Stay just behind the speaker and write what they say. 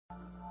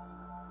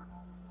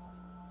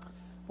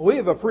We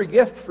have a free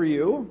gift for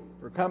you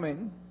for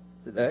coming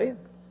today,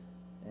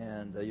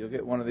 and you'll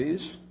get one of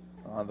these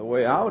on the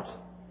way out.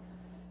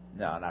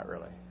 No, not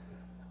really.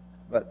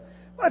 But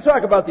I want to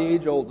talk about the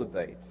age-old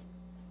debate.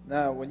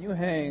 Now, when you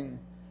hang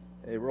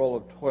a roll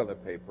of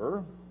toilet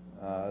paper,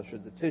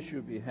 should the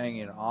tissue be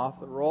hanging off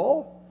the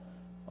roll,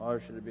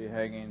 or should it be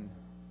hanging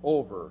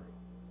over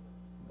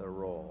the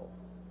roll?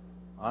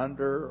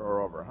 Under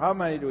or over? How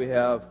many do we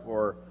have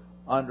for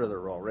under the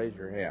roll? Raise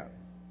your hand.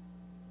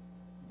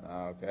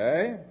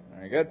 Okay,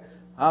 very good.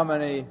 How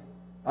many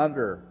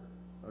over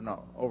the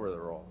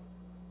roll?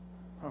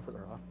 Over the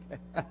roll.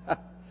 Okay.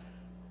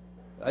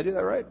 Did I do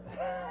that right?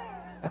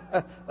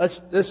 Let's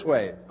this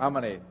way. How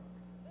many?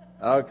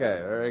 Okay,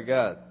 very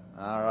good.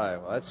 All right.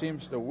 Well, that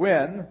seems to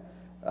win.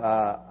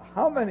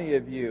 How many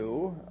of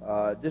you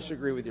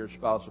disagree with your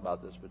spouse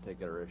about this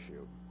particular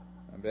issue?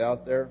 Anybody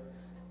out there?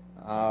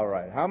 All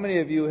right. How many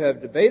of you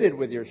have debated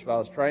with your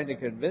spouse trying to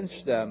convince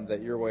them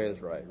that your way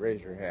is right? Raise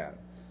your hand.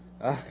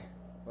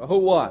 Well, who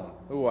won?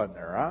 Who won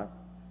there, huh?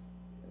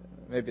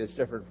 Maybe it's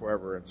different for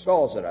whoever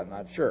installs it. I'm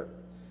not sure.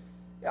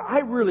 Yeah, I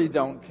really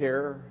don't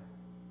care.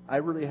 I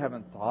really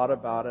haven't thought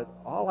about it.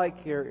 All I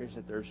care is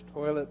that there's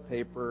toilet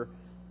paper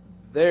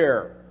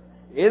there,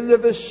 in the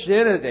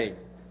vicinity.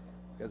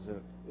 Because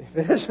if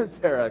it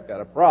isn't there, I've got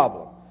a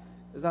problem.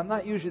 Because I'm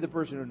not usually the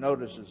person who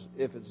notices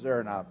if it's there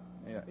or not.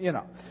 You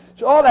know.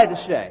 So all that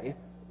to say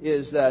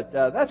is that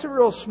that's a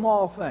real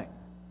small thing,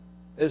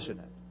 isn't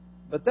it?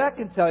 But that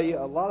can tell you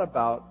a lot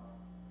about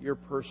your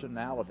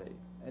personality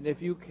and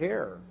if you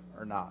care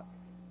or not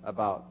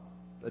about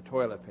the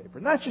toilet paper.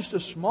 And that's just a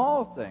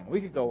small thing.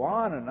 We could go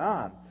on and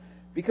on.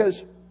 Because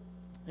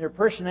your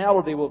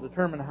personality will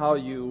determine how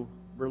you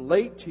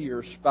relate to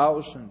your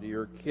spouse and to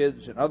your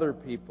kids and other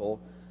people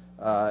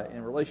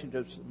in relation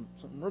to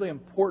some really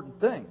important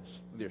things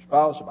with your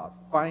spouse, about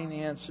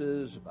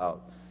finances,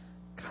 about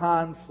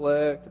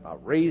conflict,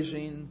 about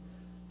raising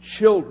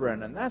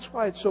children. And that's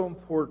why it's so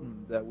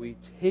important that we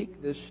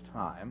take this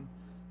time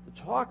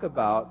to talk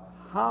about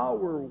how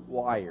we're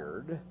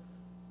wired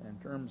in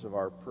terms of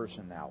our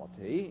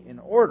personality in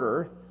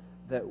order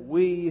that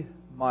we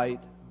might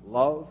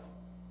love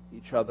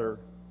each other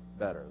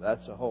better.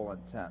 That's the whole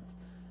intent.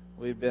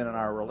 We've been in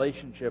our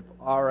Relationship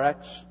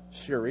RX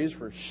series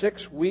for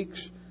 6 weeks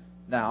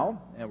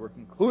now, and we're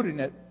concluding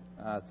it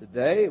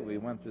today. We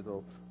went through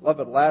the Love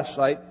at Last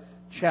Sight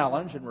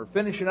challenge, and we're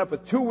finishing up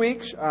with 2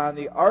 weeks on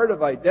the art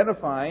of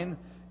identifying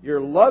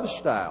your love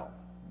style.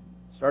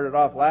 Started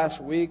off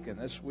last week, and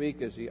this week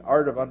is the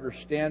art of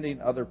understanding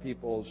other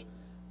people's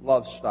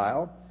love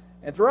style.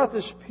 And throughout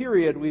this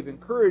period, we've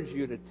encouraged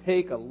you to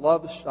take a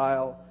love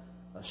style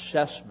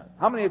assessment.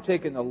 How many have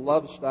taken the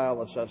love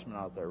style assessment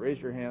out there? Raise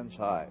your hands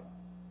high.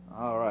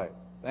 All right.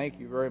 Thank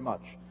you very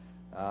much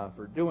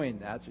for doing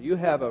that. So you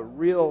have a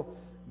real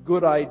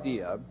good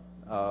idea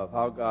of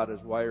how God has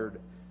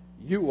wired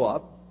you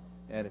up.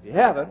 And if you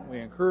haven't, we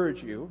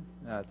encourage you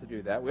to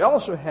do that. We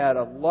also had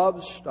a love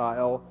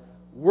style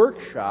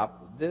workshop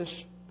this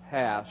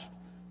past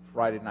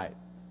Friday night.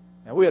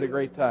 And we had a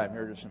great time.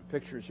 Here are just some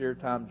pictures here.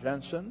 Tom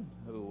Jensen,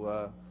 who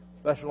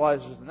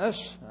specializes in this,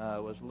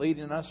 was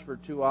leading us for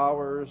 2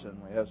 hours.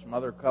 And we have some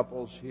other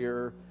couples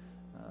here,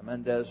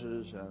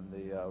 Mendez's and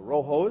the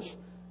Rojos,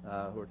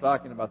 who are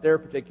talking about their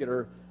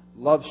particular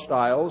love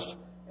styles.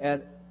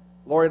 And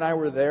Lori and I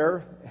were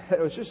there. It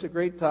was just a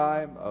great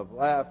time of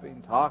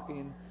laughing,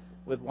 talking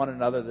with one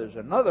another. There's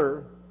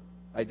another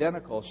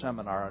identical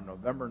seminar on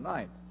November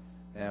 9th.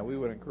 And we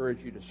would encourage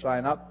you to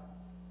sign up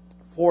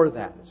for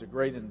that. It's a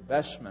great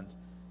investment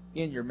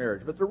in your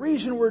marriage. But the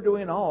reason we're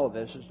doing all of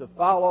this is to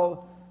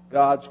follow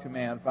God's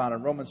command found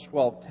in Romans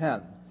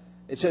 12:10.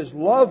 It says,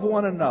 love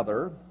one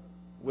another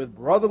with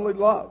brotherly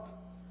love.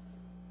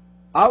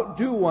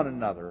 Outdo one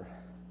another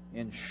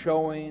in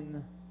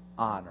showing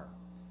honor.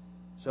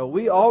 So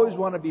we always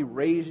want to be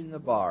raising the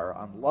bar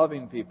on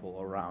loving people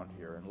around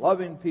here and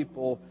loving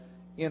people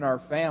in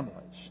our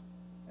families.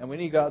 And we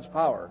need God's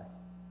power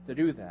to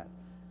do that.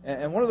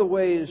 And one of the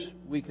ways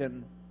we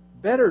can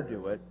better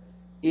do it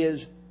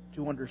is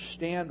to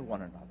understand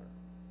one another,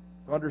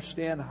 to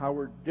understand how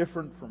we're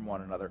different from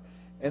one another,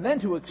 and then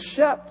to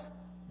accept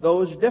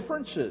those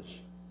differences,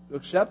 to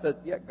accept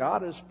that,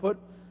 God has put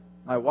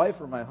my wife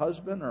or my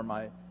husband or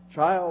my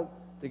child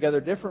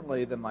together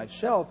differently than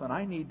myself, and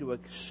I need to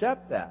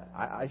accept that.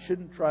 I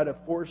shouldn't try to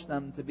force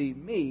them to be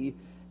me.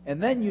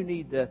 And then you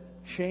need to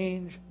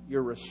change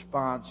your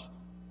response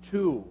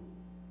to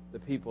the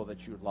people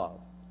that you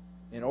love,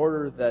 in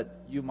order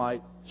that you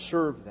might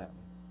serve them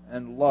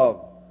and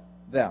love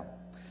them.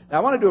 Now, I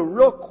want to do a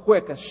real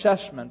quick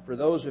assessment for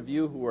those of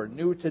you who are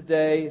new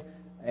today.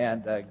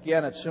 And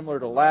again, it's similar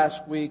to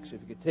last week's.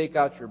 If you could take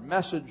out your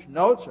message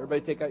notes.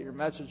 Everybody take out your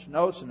message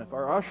notes. And if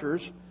our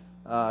ushers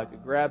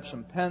could grab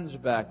some pens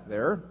back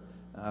there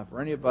for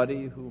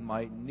anybody who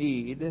might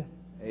need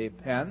a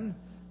pen.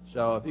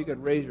 So if you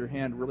could raise your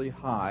hand really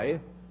high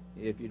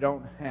if you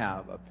don't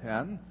have a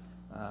pen.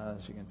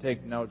 So you can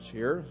take notes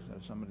here.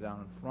 There's somebody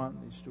down in front,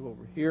 these two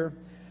over here.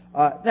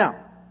 Now,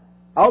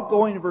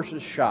 outgoing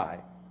versus shy.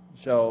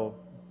 So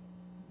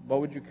what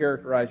would you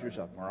characterize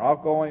yourself? More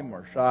outgoing,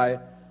 more shy?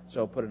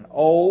 So put an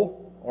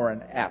O or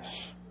an S.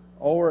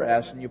 O or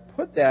S, and you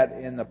put that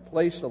in the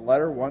place of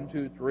letter 1,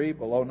 2, 3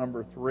 below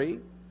number 3.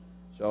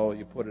 So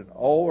you put an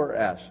O or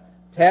S.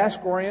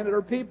 Task-oriented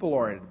or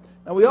people-oriented?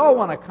 Now, we all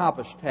want to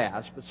accomplish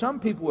tasks, but some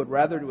people would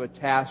rather do a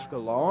task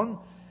alone,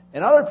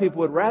 and other people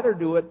would rather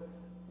do it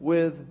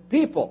with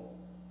people,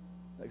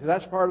 because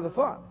that's part of the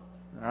fun.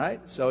 All right?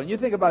 So when you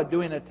think about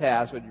doing a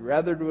task, would you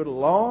rather do it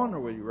alone, or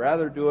would you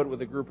rather do it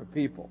with a group of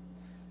people?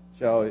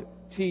 So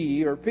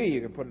T or P,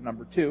 you can put a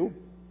number 2.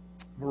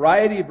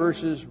 Variety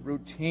versus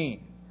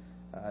routine.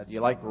 Do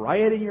you like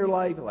variety in your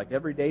life? You like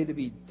every day to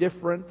be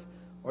different?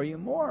 Or are you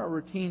more a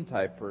routine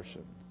type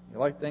person? You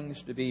like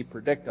things to be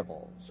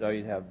predictable. So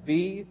you'd have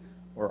V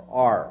or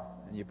R,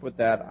 and you put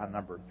that on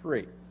number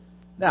 3.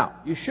 Now,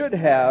 you should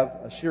have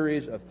a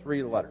series of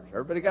 3 letters.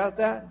 Everybody got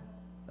that?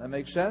 That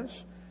makes sense?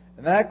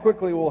 And that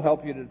quickly will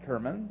help you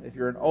determine. If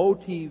you're an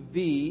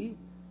OTV,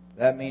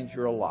 that means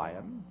you're a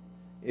lion.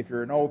 If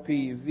you're an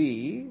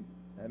OPV,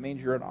 that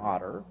means you're an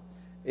otter.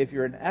 If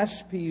you're an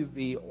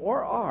SPV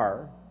or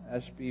R,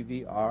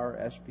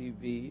 SPVR,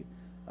 SPV,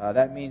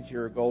 that means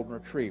you're a golden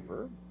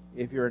retriever.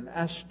 If you're an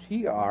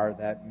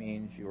STR, that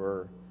means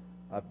you're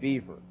a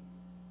beaver.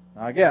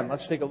 Now again,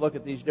 let's take a look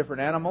at these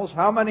different animals.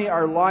 How many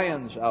are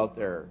lions out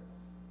there?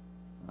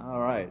 All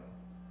right.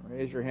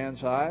 Raise your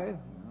hands high.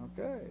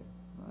 Okay.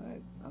 All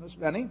right. Not as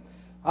many.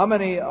 How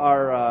many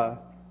are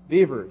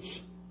beavers?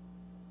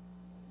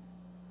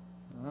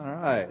 All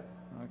right.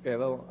 Okay.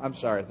 Well, I'm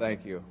sorry.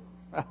 Thank you.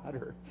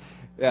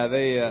 Yeah,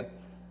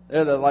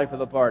 they're the life of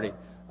the party.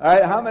 All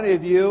right. How many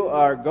of you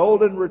are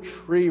golden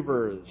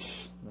retrievers?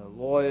 The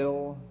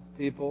loyal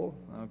people.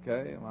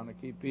 Okay. You want to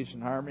keep peace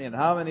and harmony. And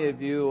how many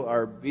of you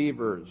are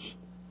beavers?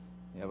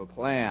 You have a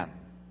plan.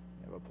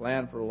 You have a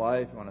plan for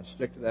life. You want to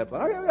stick to that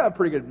plan. Okay, we've got a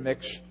pretty good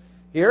mix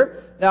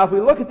here. Now, if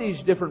we look at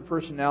these different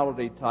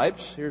personality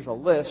types, here's a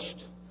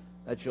list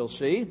that you'll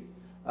see.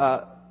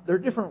 They're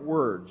different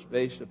words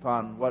based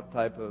upon what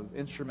type of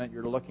instrument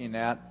you're looking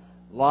at.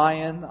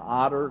 Lion,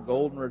 otter,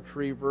 golden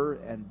retriever,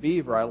 and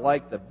beaver I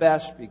like the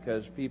best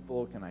because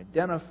people can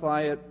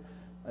identify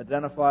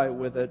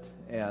with it,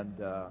 and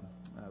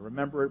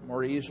remember it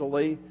more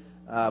easily.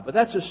 But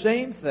that's the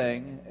same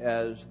thing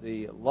as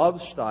the love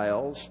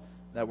styles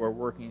that we're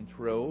working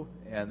through,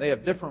 and they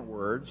have different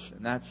words,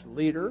 and that's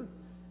leader,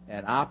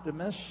 and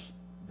optimist,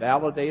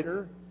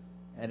 validator,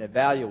 and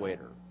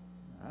evaluator.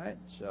 All right,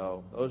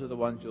 so those are the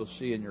ones you'll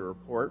see in your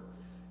report.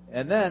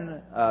 And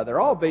then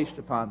they're all based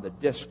upon the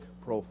DISC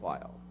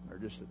profile. They're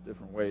just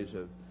different ways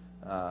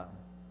of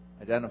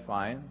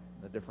identifying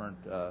the different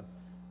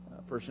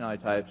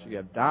personality types. You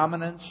have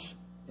dominance,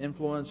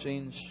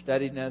 influencing,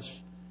 steadiness,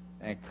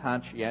 and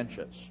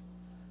conscientious.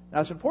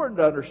 Now, it's important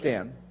to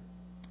understand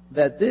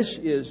that this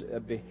is a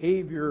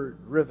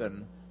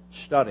behavior-driven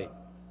study.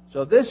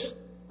 So this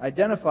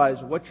identifies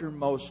what your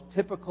most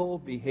typical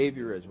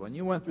behavior is. When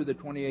you went through the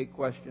 28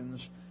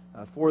 questions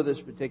for this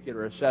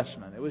particular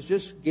assessment, it was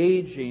just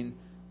gauging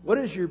what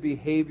is your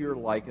behavior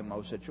like in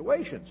most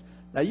situations.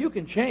 Now, you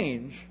can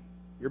change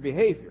your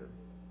behavior.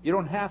 You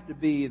don't have to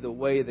be the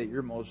way that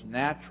you're most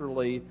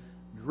naturally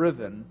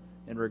driven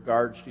in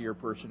regards to your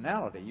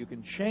personality. You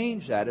can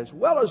change that, as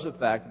well as the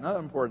fact, another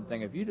important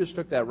thing, if you just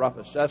took that rough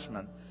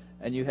assessment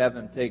and you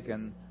haven't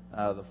taken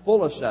the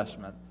full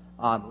assessment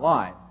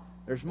online,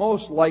 there's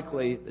most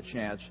likely the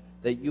chance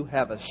that you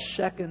have a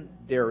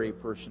secondary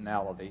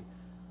personality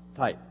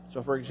type.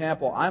 So, for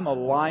example, I'm a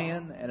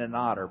lion and an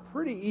otter,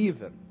 pretty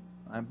even.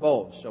 I'm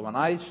both. So when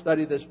I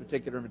study this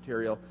particular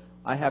material,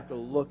 I have to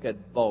look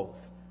at both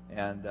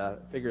and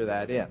figure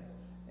that in.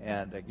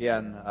 And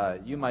again,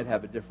 you might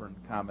have a different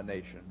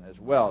combination as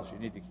well, so you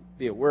need to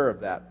be aware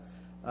of that.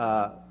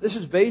 This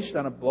is based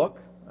on a book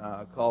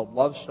called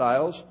Love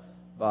Styles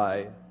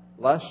by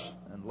Les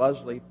and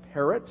Leslie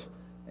Parrott.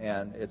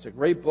 And it's a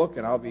great book,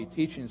 and I'll be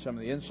teaching some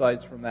of the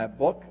insights from that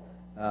book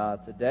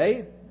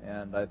today.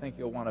 And I think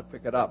you'll want to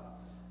pick it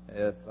up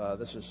if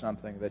this is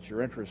something that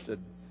you're interested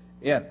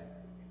in.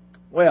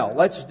 Well,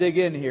 let's dig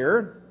in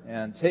here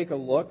and take a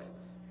look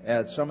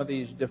at some of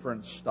these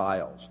different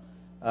styles.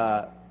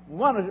 We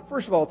want to,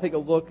 first of all, take a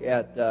look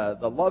at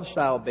the love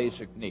style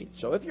basic needs.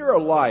 So if you're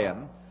a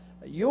lion,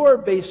 your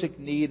basic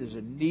need is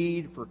a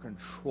need for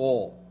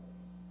control.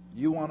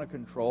 You want to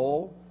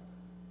control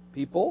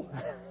people.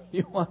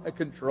 You want to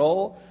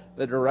control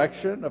the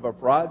direction of a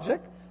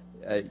project.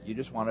 You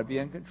just want to be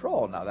in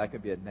control. Now, that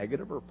could be a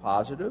negative or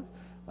positive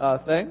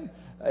thing.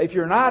 If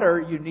you're an otter,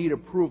 you need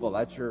approval.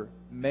 That's your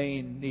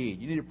main need.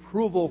 You need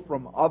approval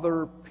from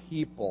other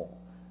people,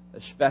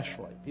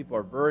 especially. People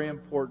are very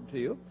important to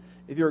you.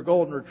 If you're a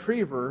golden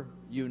retriever,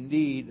 you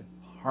need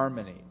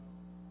harmony.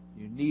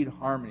 You need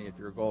harmony if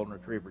you're a golden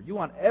retriever. You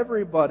want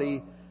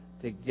everybody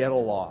to get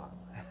along.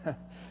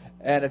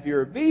 And if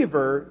you're a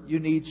beaver, you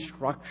need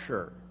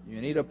structure. You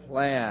need a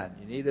plan.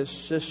 You need a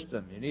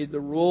system. You need the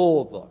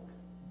rule book.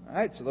 All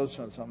right, so those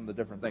are some of the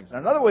different things. Now,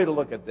 another way to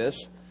look at this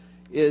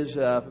is,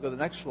 if we go to the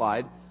next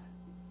slide,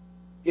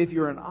 if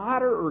you're an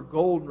otter or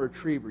golden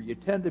retriever, you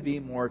tend to be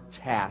more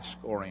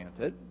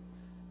task-oriented.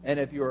 And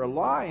if you're a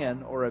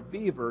lion or a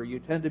beaver, you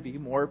tend to be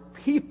more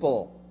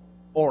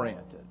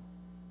people-oriented.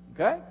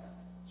 Okay?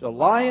 So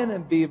lion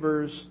and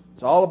beavers,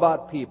 it's all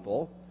about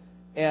people.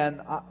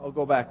 And I'll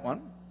go back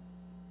one.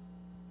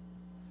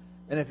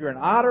 And if you're an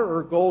otter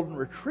or golden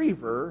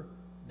retriever,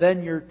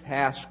 then you're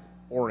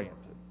task-oriented.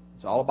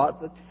 It's all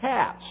about the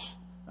task.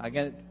 Now,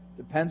 again, it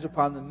depends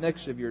upon the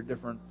mix of your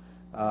different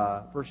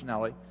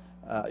personality,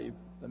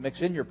 the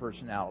mix in your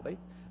personality.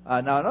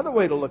 Now, another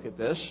way to look at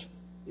this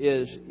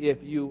is if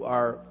you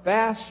are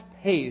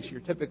fast-paced,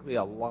 you're typically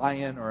a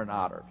lion or an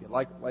otter. If you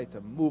like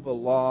to move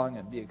along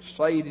and be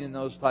exciting and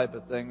those type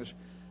of things,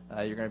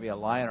 you're going to be a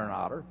lion or an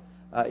otter.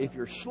 If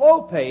you're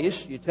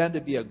slow-paced, you tend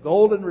to be a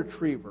golden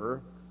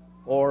retriever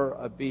or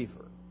a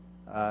beaver.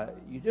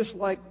 You just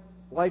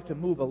like to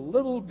move a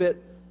little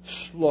bit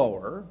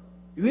slower.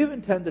 You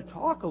even tend to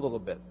talk a little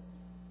bit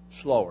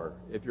slower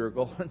if you're a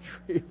golden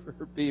retriever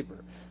or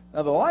beaver.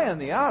 Now, the lion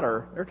and the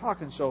otter, they're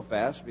talking so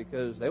fast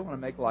because they want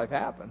to make life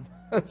happen.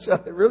 So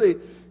it really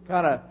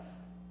kind of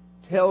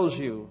tells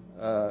you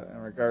in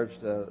regards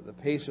to the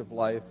pace of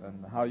life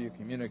and how you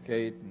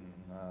communicate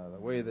and the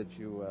way that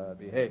you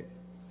behave.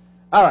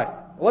 All right,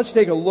 let's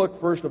take a look,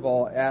 first of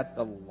all, at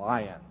the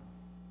lion.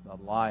 The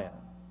lion.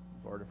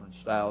 4 different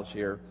styles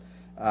here.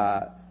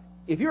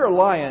 If you're a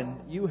lion,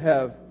 you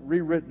have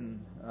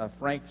rewritten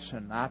Frank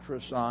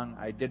Sinatra song,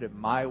 I Did It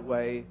My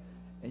Way.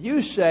 And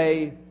you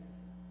say,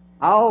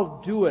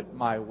 I'll do it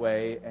my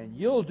way, and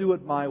you'll do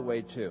it my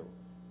way too.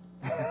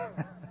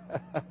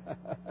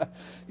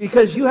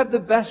 Because you have the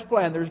best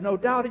plan. There's no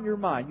doubt in your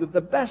mind. You have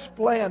the best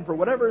plan for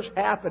whatever's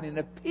happening.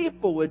 If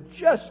people would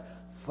just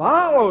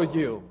follow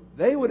you,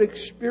 they would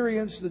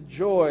experience the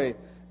joy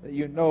that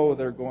you know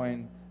they're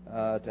going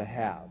to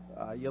have.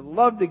 You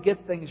love to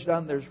get things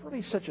done. There's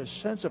really such a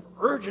sense of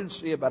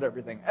urgency about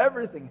everything.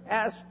 Everything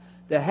has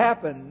to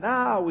happen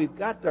now. We've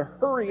got to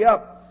hurry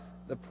up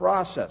the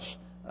process.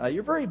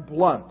 You're very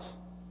blunt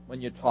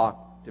when you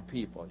talk to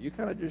people. You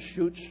kind of just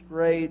shoot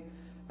straight.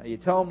 You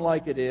tell them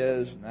like it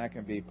is, and that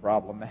can be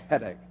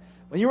problematic.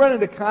 When you run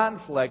into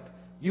conflict,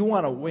 you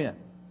want to win.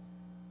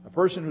 A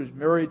person who's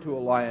married to a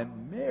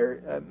lion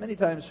many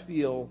times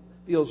feels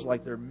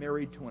like they're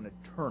married to an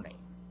attorney.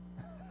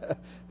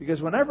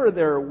 Because whenever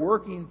they're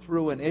working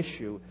through an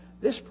issue,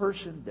 this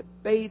person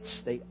debates,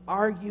 they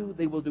argue,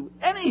 they will do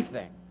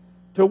anything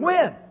to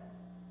win.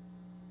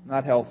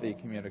 Not healthy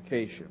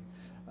communication.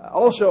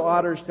 Also,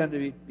 otters tend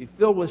to be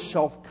filled with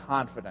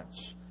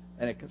self-confidence.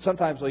 And it can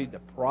sometimes lead to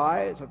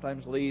pride,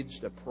 sometimes leads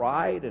to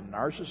pride and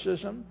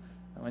narcissism.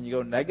 And when you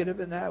go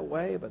negative in that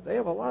way, but they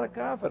have a lot of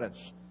confidence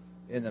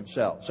in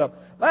themselves. So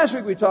last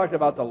week we talked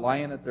about the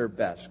lion at their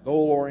best.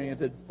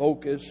 Goal-oriented,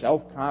 focused,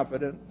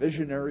 self-confident,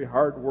 visionary,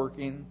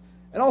 hardworking.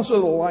 And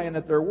also the lion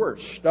at their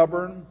worst.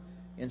 Stubborn,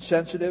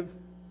 insensitive,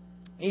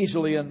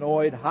 easily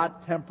annoyed,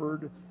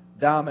 hot-tempered,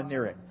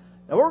 domineering.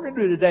 Now what we're going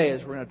to do today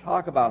is we're going to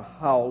talk about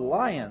how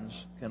lions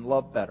can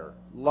love better.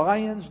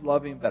 Lions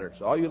loving better.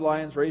 So all you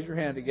lions, raise your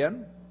hand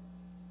again.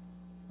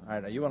 All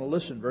right, now you want to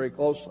listen very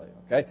closely,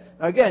 okay?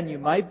 Now again, you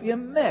might be a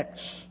mix,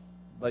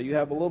 but you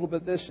have a little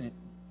bit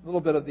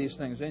of these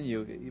things in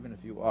you, even if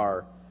you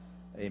are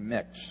a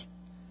mix.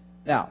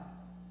 Now,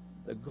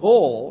 the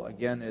goal,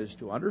 again, is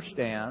to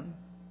understand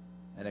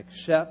and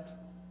accept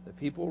the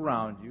people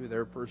around you,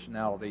 their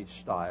personality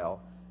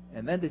style,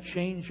 and then to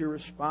change your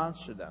response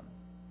to them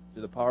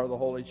through the power of the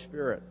Holy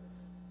Spirit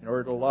in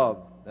order to love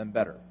them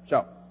better.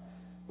 So,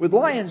 with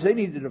lions, they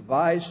need to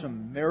devise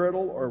some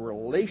marital or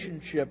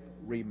relationship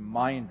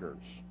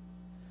reminders.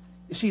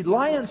 You see,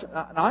 lions,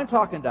 now I'm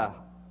talking to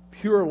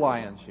pure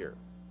lions here.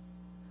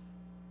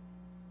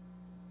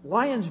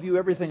 Lions view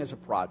everything as a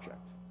project.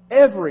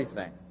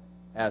 Everything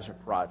as a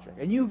project.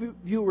 And you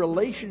view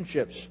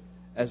relationships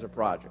as a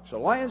project.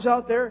 So lions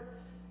out there,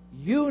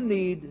 you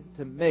need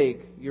to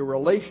make your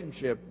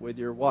relationship with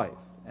your wife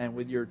and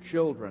with your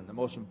children the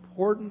most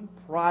important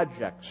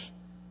projects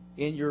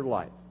in your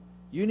life.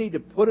 You need to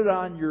put it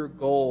on your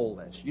goal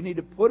list. You need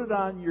to put it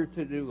on your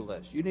to-do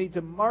list. You need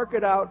to mark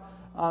it out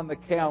on the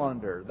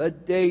calendar, the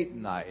date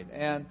night,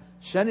 and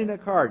sending a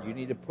card. You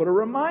need to put a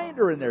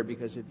reminder in there,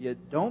 because if you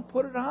don't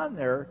put it on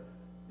there,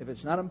 if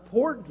it's not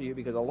important to you,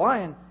 because a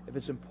lion, if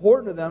it's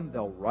important to them,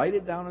 they'll write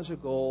it down as a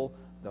goal.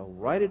 They'll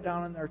write it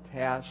down on their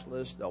task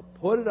list. They'll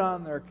put it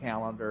on their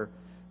calendar.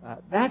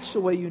 That's the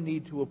way you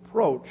need to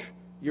approach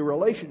your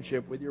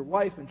relationship with your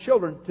wife and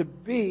children to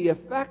be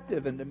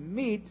effective and to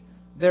meet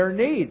their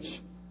needs.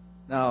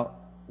 Now,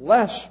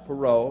 Les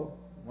Perot,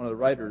 one of the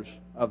writers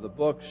of the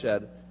book,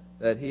 said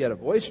that he had a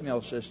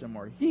voicemail system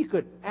where he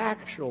could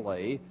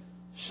actually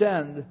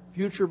send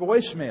future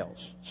voicemails,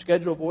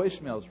 schedule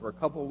voicemails for a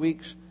couple of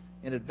weeks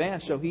in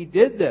advance. So he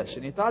did this,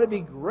 and he thought it'd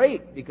be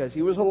great because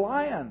he was a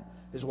lion.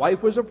 His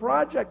wife was a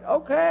project.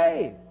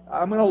 Okay,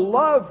 I'm going to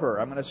love her.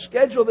 I'm going to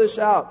schedule this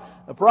out.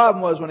 The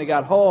problem was when he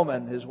got home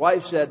and his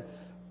wife said,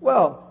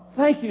 well,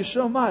 thank you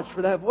so much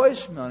for that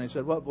voicemail. And he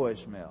said, what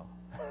voicemail?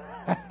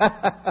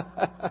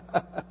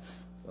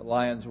 The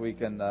lions, we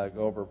can go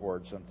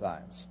overboard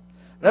sometimes.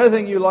 Another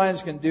thing you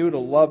lions can do to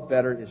love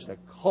better is to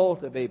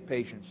cultivate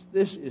patience.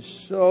 This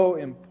is so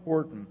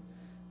important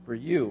for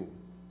you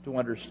to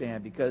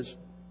understand, because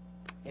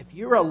if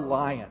you're a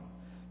lion,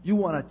 you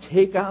want to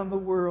take on the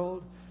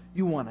world,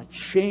 you want to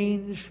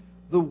change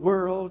the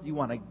world, you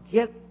want to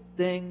get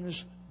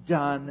things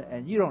done,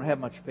 and you don't have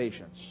much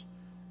patience.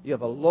 You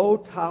have a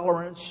low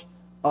tolerance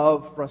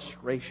of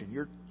frustration.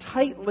 You're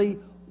tightly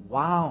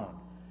wound.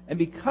 And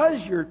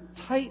because you're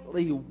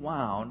tightly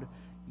wound,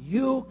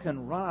 you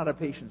can run out of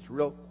patience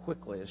real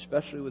quickly,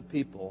 especially with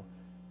people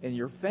in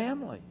your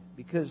family,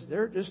 because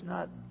they're just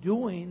not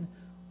doing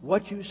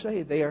what you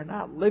say. They are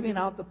not living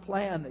out the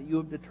plan that you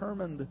have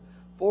determined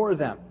for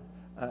them.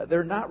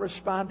 They're not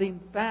responding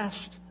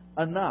fast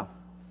enough.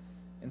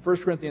 In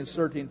 1 Corinthians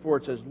 13:4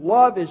 it says,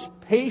 "Love is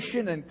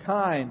patient and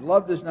kind.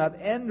 Love does not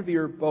envy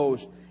or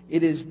boast.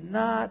 It is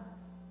not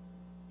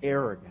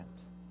arrogant."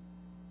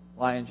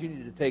 Lions, you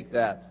need to take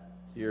that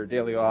to your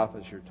daily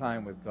office, your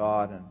time with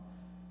God,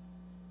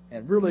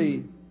 and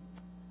really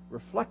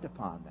reflect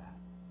upon that.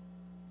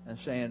 And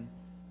saying,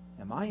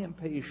 am I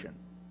impatient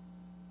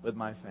with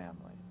my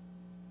family?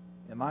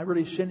 Am I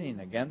really sinning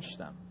against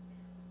them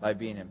by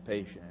being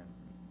impatient?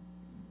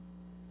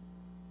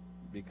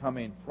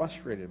 Becoming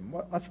frustrated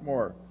much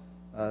more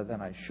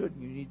than I should.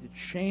 You need to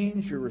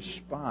change your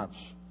response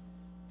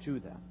to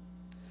them.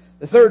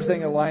 The third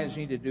thing the lions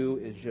need to do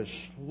is just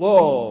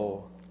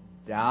slow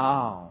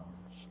down.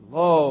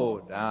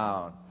 Slow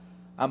down.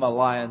 I'm a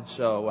lion,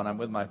 so when I'm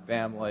with my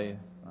family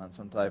on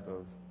some type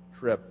of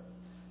trip,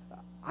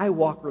 I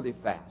walk really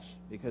fast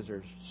because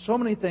there's so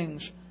many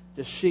things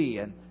to see.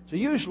 And so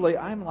usually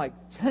I'm like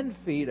 10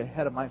 feet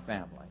ahead of my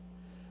family,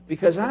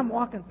 because I'm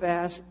walking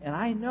fast and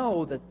I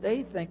know that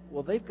they think,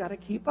 well, they've got to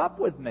keep up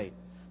with me.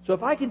 So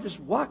if I can just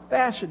walk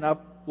fast enough,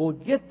 we'll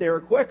get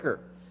there quicker.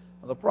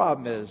 Well, the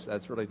problem is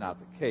that's really not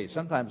the case.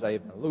 Sometimes I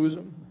even lose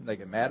them and they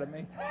get mad at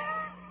me.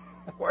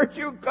 Where'd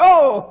you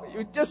go?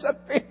 You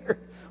disappeared.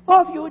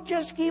 Well, if you would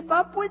just keep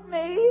up with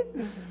me.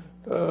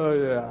 Oh,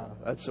 yeah.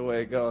 That's the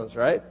way it goes,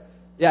 right?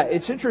 Yeah,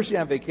 it's interesting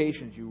on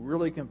vacations. You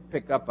really can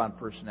pick up on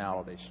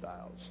personality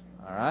styles.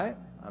 All right?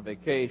 On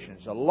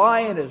vacations. A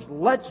lion is,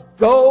 let's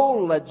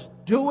go, let's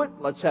do it,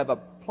 let's have a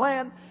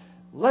plan,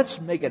 let's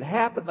make it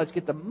happen, let's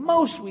get the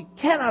most we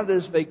can out of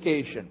this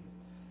vacation.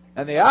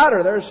 And the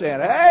otter, they're saying,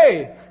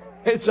 hey,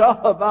 it's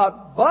all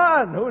about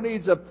fun. Who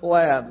needs a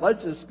plan?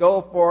 Let's just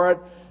go for it,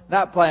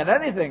 not plan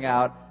anything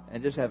out,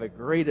 and just have a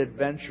great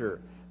adventure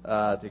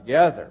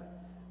together.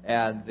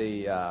 And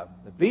the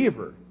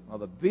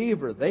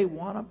beaver, they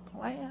want a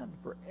plan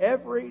for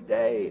every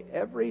day,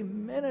 every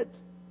minute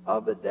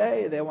of the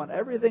day. They want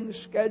everything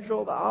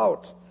scheduled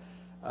out.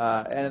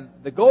 And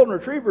the golden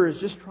retriever is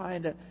just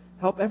trying to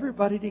help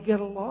everybody to get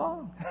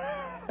along.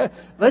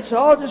 Let's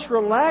all just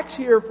relax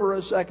here for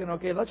a second,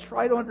 okay? Let's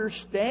try to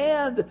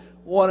understand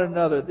one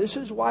another. This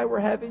is why we're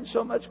having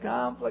so much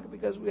conflict,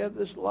 because we have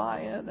this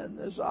lion and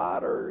this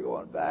otter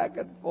going back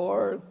and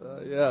forth.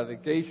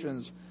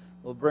 Vacations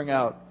will bring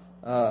out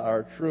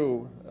our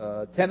true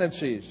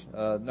tendencies,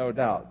 no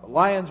doubt. The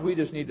lions, we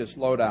just need to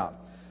slow down.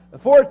 The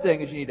fourth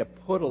thing is you need to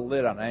put a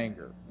lid on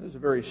anger. This is a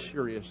very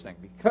serious thing.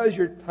 Because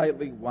you're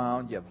tightly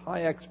wound, you have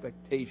high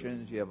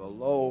expectations, you have a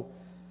low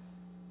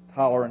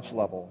tolerance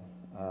level,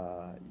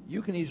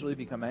 you can easily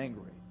become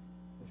angry.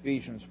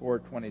 Ephesians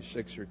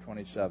 4:26 through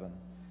 27.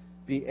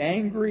 Be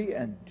angry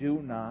and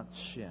do not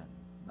sin.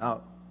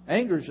 Now,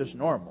 anger is just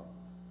normal.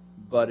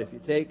 But if you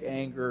take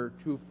anger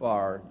too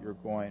far, you're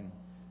going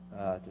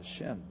to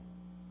sin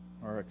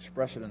or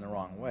express it in the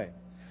wrong way.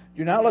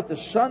 Do not let the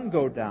sun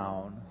go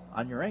down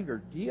on your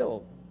anger.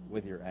 Deal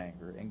with your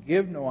anger and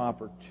give no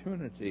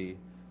opportunity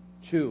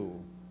to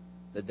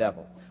the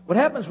devil. What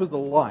happens with the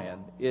lion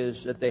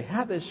is that they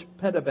have this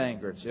pent-up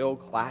anger. It's the old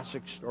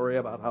classic story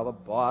about how the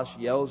boss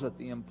yells at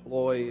the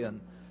employee,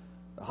 and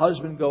the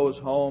husband goes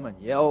home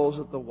and yells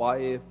at the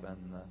wife, and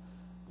the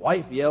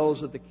wife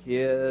yells at the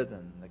kid,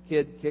 and the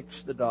kid kicks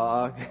the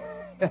dog.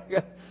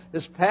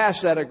 Just pass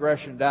that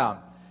aggression down.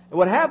 And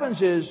what happens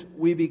is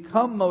we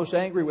become most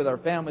angry with our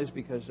families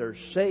because they're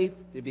safe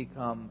to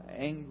become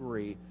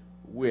angry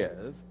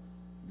with,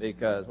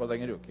 because what are they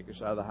going to do? Kick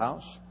us out of the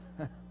house?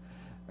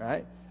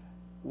 Right?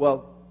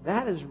 Well,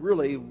 that is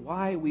really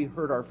why we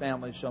hurt our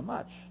families so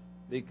much,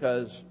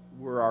 because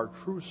we're our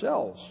true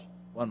selves,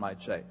 one might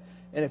say.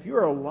 And if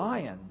you're a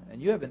lion and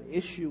you have an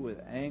issue with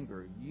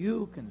anger,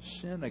 you can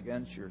sin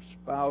against your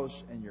spouse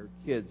and your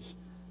kids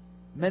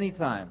many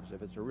times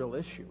if it's a real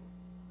issue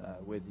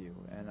with you.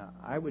 And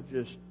I would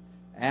just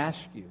ask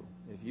you,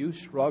 if you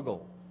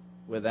struggle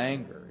with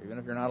anger, even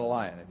if you're not a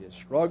lion, if you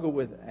struggle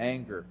with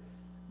anger,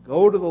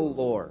 go to the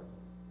Lord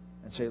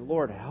and say,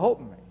 Lord,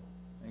 help me.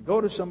 And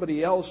go to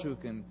somebody else who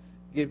can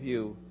give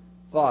you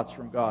thoughts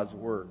from God's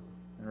Word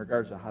in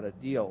regards to how to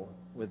deal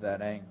with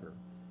that anger.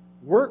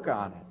 Work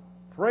on it.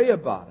 Pray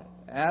about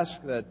it. Ask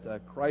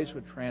that Christ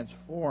would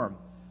transform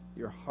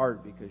your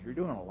heart, because you're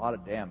doing a lot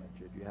of damage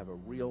if you have a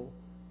real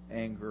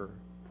anger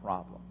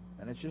problem.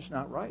 And it's just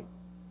not right.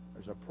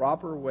 There's a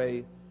proper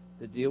way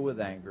to deal with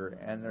anger,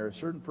 and there are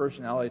certain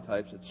personality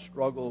types that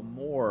struggle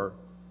more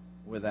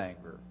with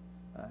anger.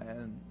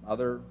 And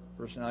other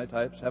personality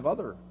types have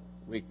other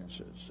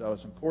weaknesses. So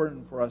it's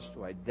important for us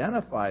to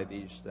identify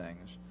these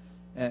things.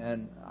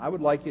 And I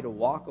would like you to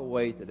walk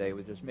away today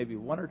with just maybe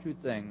one or two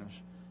things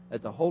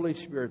that the Holy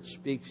Spirit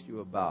speaks to you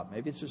about.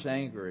 Maybe it's this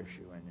anger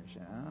issue, and you're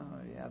saying, oh,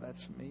 yeah,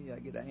 that's me. I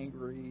get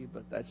angry,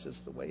 but that's just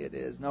the way it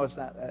is. No, it's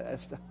not.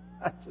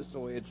 That's just the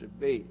way it should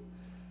be.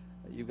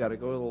 You've got to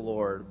go to the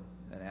Lord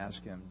and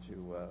ask Him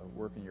to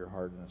work in your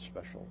heart in a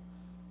special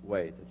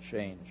way to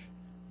change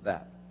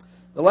that.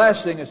 The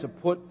last thing is to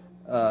put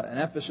an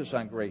emphasis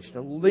on grace,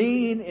 to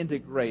lean into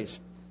grace.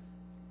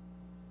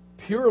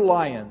 Pure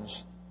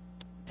lions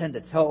tend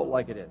to tell it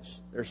like it is.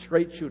 They're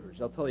straight shooters.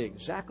 They'll tell you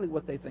exactly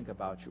what they think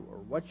about you or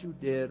what you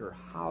did or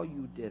how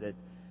you did it.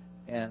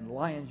 And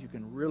lions, you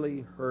can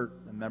really hurt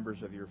the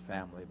members of your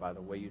family by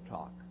the way you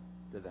talk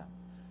to them.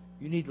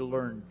 You need to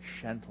learn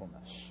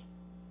gentleness.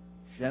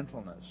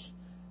 Gentleness.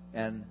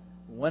 And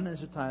when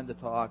is it time to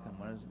talk and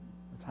when is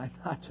it time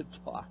not to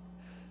talk?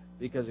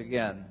 Because,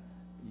 again,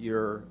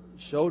 you're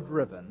so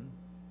driven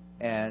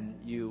and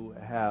you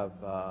have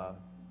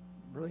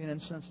really an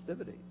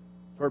insensitivity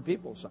toward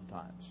people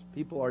sometimes.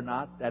 People are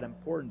not that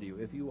important to you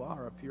if you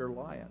are a pure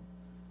lion.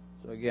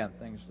 So again,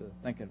 things to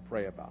think and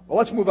pray about. Well,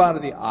 let's move on to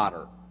the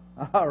otter.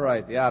 All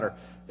right, the otter.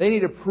 They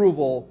need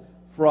approval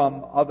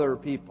from other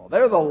people.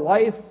 They're the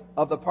life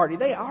of the party.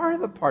 They are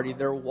the party.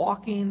 They're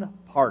walking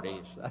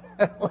parties.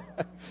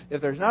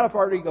 If there's not a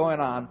party going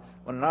on,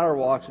 when an otter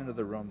walks into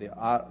the room,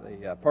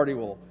 the party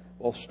will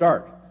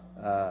start.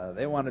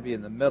 They want to be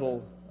in the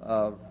middle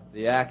of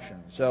the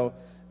action. So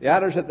the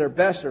otters at their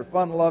best are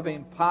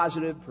fun-loving,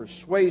 positive,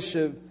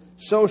 persuasive,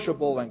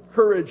 sociable,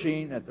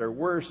 encouraging. At their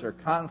worst, they're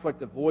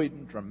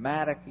conflict-avoidant,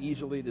 dramatic,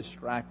 easily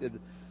distracted,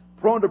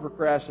 prone to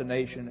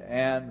procrastination,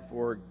 and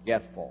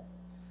forgetful.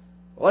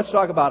 Well, let's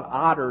talk about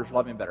otters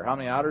loving better. How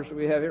many otters do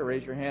we have here?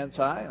 Raise your hands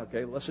high.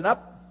 Okay, listen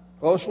up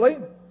closely.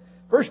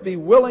 First, be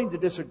willing to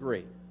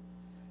disagree.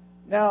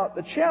 Now,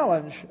 the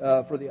challenge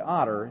for the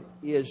otter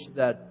is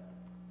that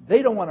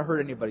they don't want to hurt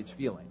anybody's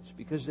feelings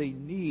because they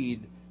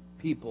need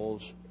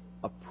people's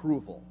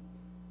approval.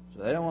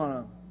 So they don't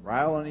want to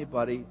rile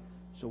anybody.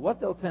 So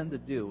what they'll tend to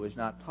do is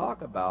not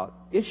talk about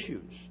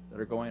issues that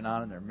are going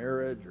on in their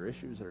marriage or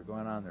issues that are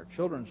going on in their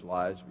children's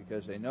lives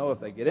because they know if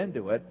they get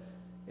into it,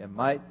 it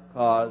might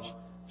cause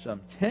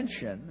some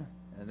tension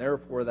and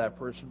therefore that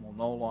person will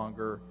no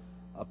longer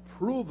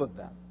approve of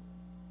them.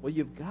 Well,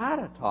 you've got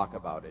to talk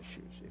about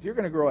issues. If you're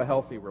going to grow a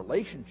healthy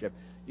relationship,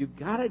 you've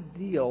got to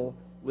deal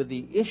with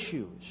the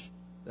issues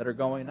that are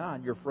going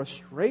on, your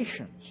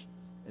frustrations.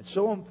 It's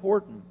so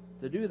important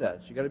to do that.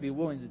 So you've got to be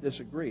willing to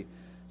disagree.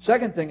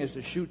 Second thing is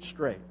to shoot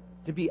straight,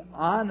 to be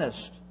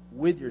honest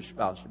with your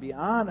spouse, to be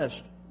honest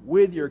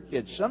with your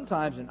kids.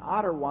 Sometimes an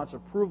otter wants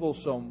approval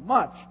so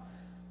much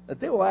that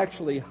they will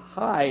actually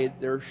hide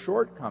their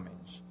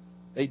shortcomings.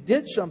 They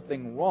did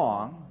something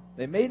wrong.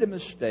 They made a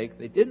mistake.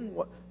 They didn't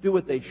do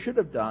what they should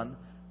have done.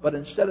 But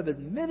instead of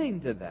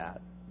admitting to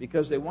that,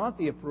 because they want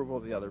the approval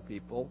of the other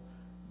people,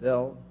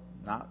 they'll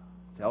not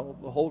tell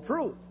the whole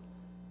truth.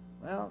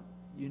 Well,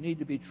 you need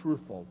to be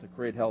truthful to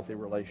create healthy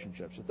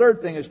relationships. The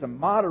third thing is to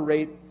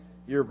moderate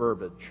your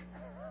verbiage.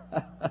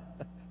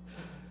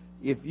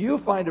 If you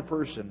find a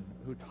person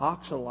who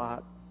talks a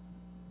lot,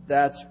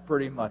 that's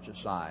pretty much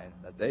a sign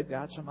that they've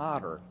got some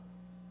otter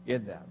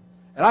in them.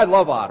 And I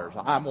love otters.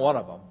 I'm one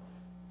of them.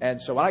 And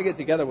so when I get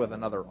together with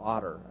another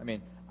otter, I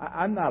mean,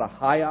 I'm not a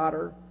high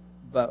otter,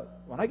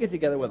 but when I get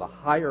together with a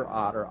higher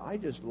otter, I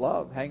just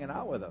love hanging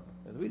out with them.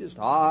 We just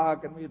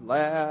talk and we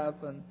laugh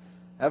and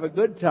have a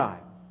good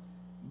time.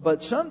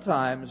 But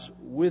sometimes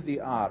with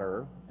the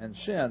otter and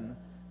sin,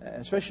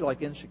 especially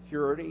like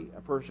insecurity,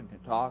 a person can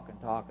talk and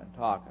talk and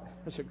talk.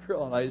 There's a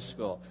girl in high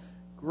school,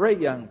 great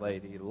young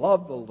lady,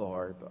 loved the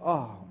Lord, but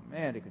oh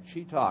man, could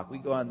she talk. We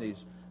go on these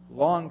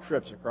long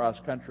trips across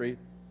country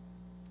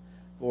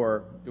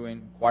for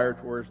doing choir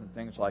tours and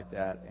things like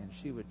that, and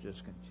she would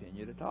just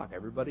continue to talk.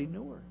 Everybody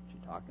knew her. She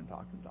talked and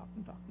talked and talked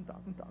and talked and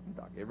talked and talked and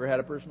talked. You ever had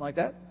a person like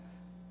that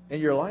in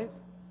your life?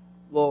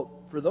 Well,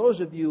 for those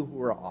of you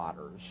who are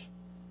otters,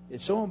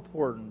 it's so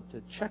important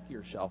to check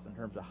yourself in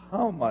terms of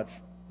how much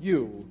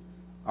you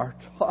are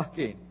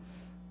talking.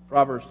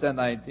 Proverbs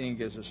 10:19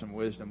 gives us some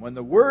wisdom. When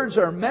the words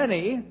are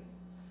many,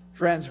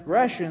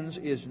 transgressions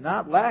is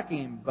not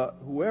lacking, but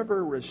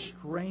whoever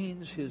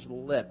restrains his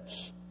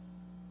lips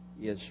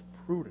is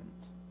prudent.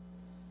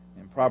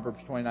 In Proverbs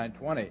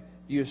 29:20,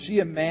 do you see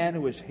a man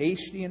who is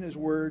hasty in his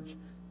words?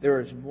 There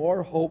is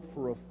more hope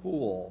for a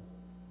fool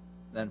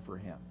than for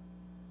him.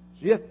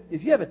 So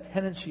if you have a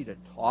tendency to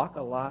talk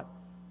a lot,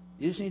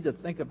 you just need to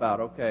think about,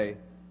 okay,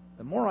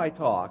 the more I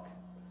talk,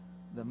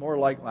 the more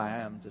likely I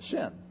am to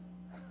sin.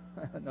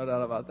 No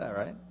doubt about that,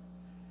 right?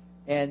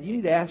 And you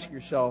need to ask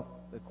yourself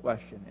the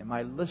question, am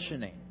I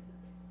listening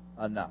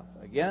enough?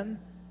 Again,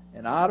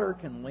 an otter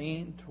can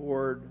lean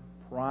toward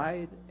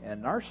pride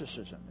and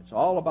narcissism. It's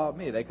all about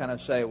me. They kind of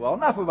say, well,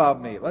 enough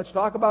about me. Let's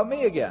talk about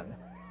me again.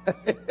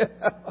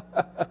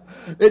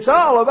 It's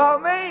all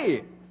about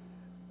me.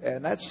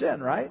 And that's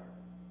sin, right?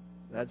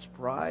 That's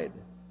pride.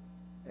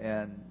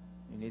 And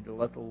you need to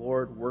let the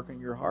Lord work in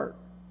your heart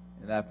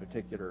in that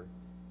particular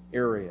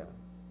area.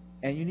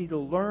 And you need to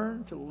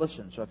learn to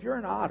listen. So if you're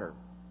an otter,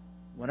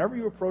 whenever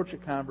you approach a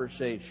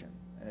conversation,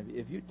 and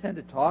if you tend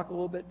to talk a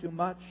little bit too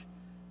much,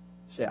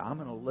 say, I'm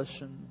going to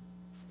listen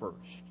first.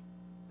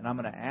 And I'm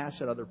going to ask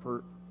that other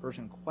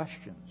person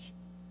questions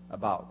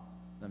about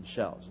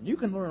themselves. And you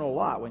can learn a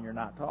lot when you're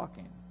not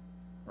talking,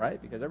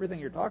 right? Because everything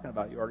you're talking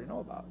about, you already know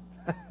about.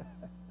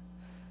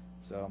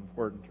 So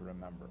important to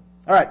remember.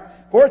 All right,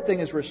 fourth thing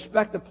is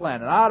respect the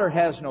plan. An otter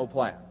has no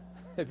plan.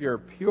 If you're a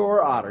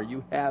pure otter,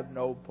 you have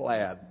no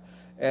plan.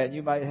 And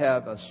you might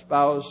have a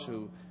spouse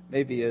who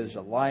maybe is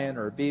a lion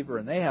or a beaver,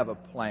 and they have a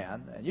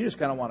plan, and you just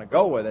kind of want to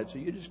go with it, so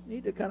you just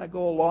need to kind of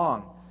go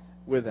along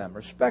with them.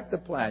 Respect the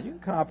plan. You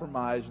can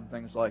compromise and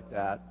things like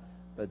that,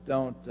 but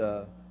don't,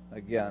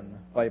 again,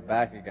 fight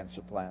back against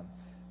the plan.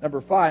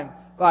 Number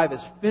five is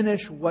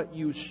finish what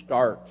you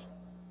start.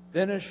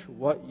 Finish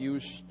what you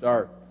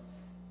start.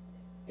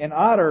 An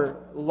otter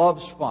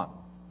loves fun.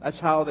 That's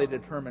how they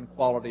determine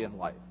quality in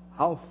life.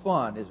 How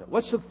fun is it?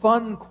 What's the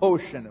fun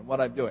quotient in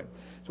what I'm doing?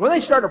 So when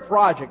they start a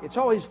project, it's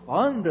always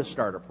fun to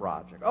start a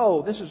project.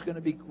 Oh, this is going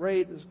to be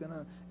great. This is going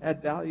to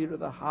add value to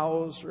the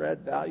house or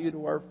add value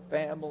to our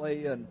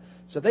family. And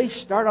so they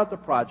start out the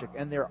project,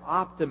 and they're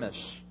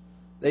optimists.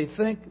 They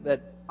think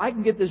that I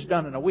can get this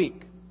done in a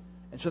week.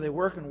 And so they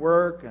work,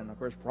 and of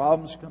course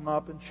problems come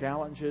up and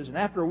challenges. And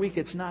after a week,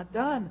 it's not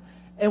done.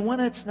 And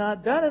when it's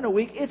not done in a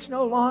week, it's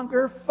no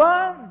longer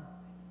fun.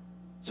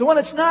 So when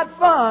it's not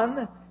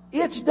fun,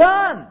 it's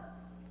done.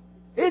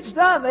 It's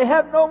done. They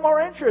have no more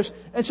interest.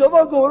 And so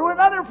they'll go to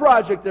another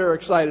project they're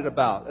excited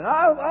about. And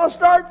I'll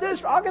start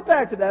this. I'll get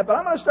back to that, but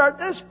I'm going to start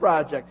this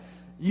project.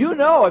 You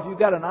know if you've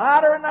got an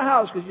otter in the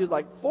house because you've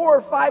like 4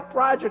 or 5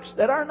 projects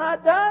that are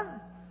not done.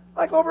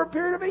 Like over a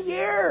period of a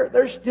year.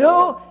 They're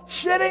still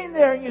sitting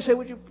there. And you say,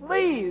 would you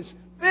please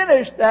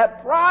finish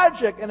that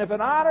project? And if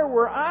an otter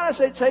were honest,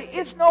 they'd say,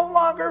 it's no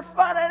longer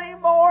fun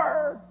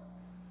anymore.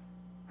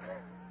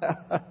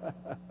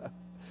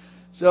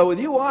 So with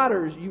you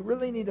otters, you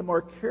really need to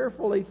more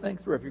carefully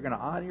think through. If you're going to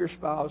honor your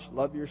spouse,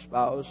 love your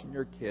spouse and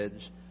your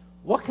kids,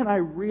 what can I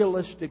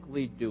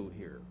realistically do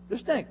here?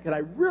 Just think, can I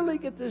really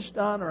get this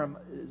done? Or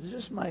is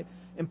this my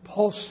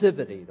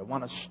impulsivity to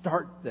want to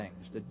start things,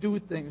 to do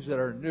things that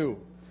are new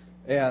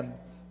and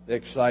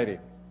exciting?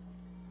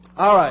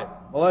 All right,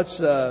 well, let's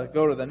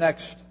go to the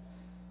next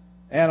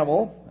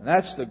animal, and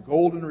that's the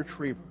golden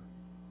retriever.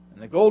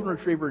 And the golden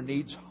retriever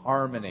needs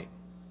harmony.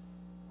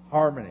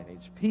 Harmony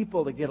needs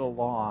people to get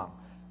along.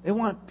 They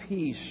want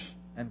peace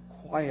and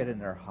quiet in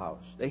their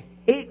house. They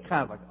hate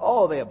conflict.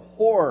 Oh, they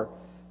abhor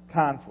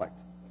conflict.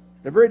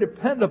 They're very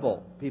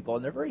dependable people,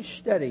 and they're very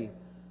steady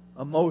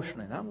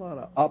emotionally. Not a lot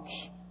of ups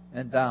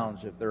and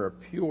downs if they're a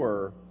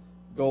pure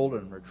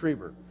golden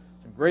retriever.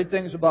 Some great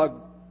things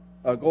about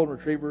golden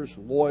retrievers: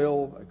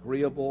 loyal,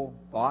 agreeable,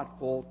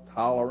 thoughtful,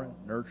 tolerant,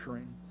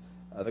 nurturing.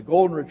 The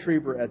golden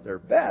retriever at their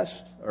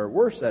best, or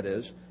worst that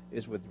is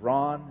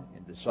withdrawn,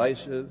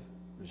 indecisive,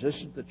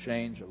 resistant to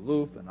change,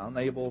 aloof, and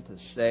unable to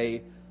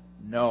say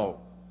no.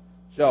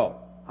 So,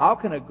 how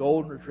can a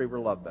golden retriever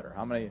love better?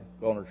 How many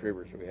golden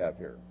retrievers do we have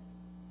here?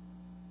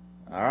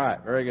 All right,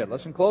 very good.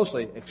 Listen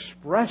closely.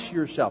 Express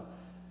yourself.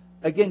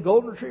 Again,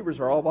 golden retrievers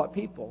are all about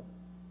people,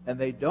 and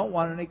they don't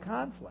want any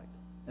conflict.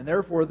 And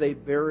therefore, they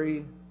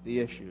bury the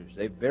issues.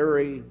 They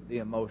bury the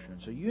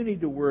emotions. So you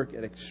need to work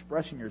at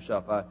expressing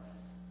yourself. I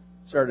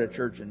started a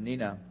church in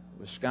Neenah,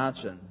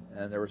 Wisconsin,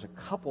 and there was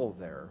a couple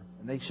there,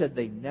 and they said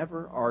they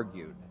never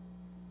argued.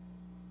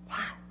 What?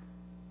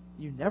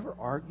 You never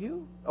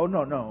argue? Oh,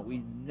 no,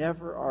 we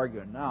never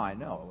argue. Now I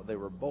know. They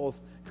were both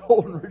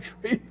golden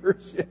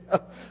retrievers.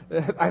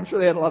 I'm sure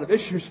they had a lot of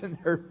issues in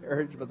their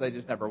marriage, but they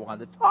just never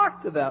wanted to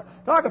talk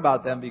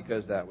about them,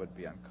 because that would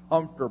be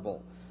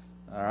uncomfortable.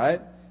 All right?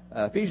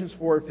 Ephesians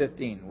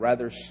 4:15.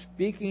 Rather,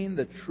 speaking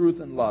the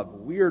truth in love,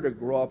 we are to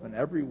grow up in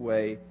every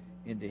way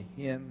into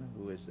Him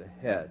who is the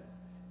head,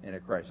 into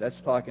Christ. That's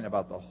talking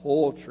about the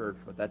whole church,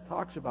 but that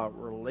talks about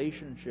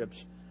relationships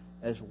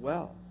as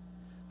well.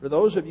 For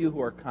those of you who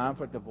are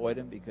conflict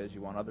avoidant because you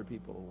want other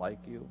people to like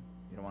you,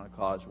 you don't want to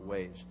cause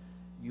waves,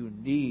 you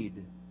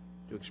need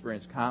to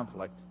experience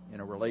conflict in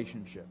a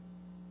relationship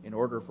in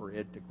order for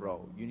it to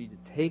grow. You need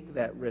to take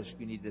that risk.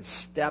 You need to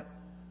step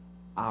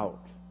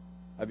out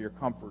of your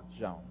comfort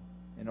zone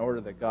in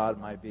order that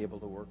God might be able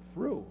to work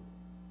through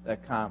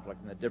that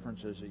conflict and the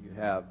differences that you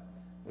have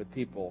with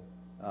people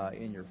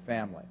in your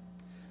family.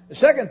 The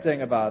second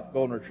thing about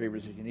golden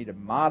retrievers is you need to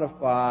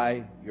modify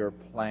your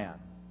plan.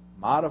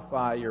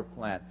 Modify your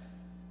plan.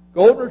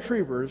 Golden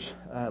retrievers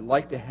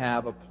like to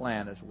have a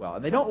plan as well.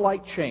 And they don't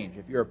like change.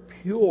 If you're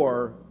a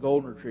pure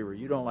golden retriever,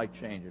 you don't like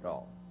change at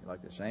all. You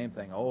like the same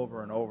thing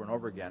over and over and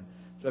over again.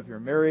 So if you're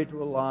married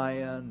to a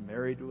lion,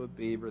 married to a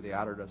beaver, the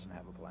otter doesn't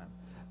have a plan.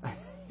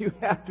 You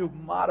have to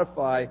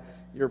modify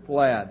your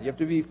plan. You have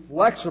to be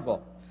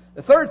flexible.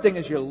 The third thing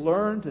is you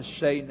learn to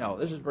say no.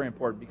 This is very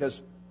important, because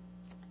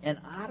an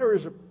otter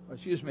is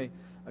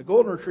a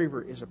golden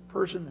retriever is a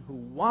person who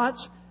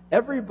wants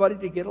everybody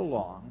to get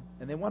along,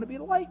 and they want to be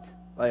liked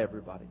by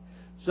everybody.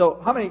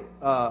 So how many,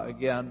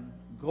 again,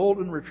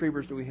 golden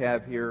retrievers do we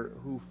have here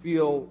who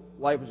feel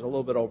life is a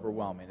little bit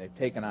overwhelming? They've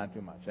taken on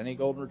too much. Any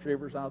golden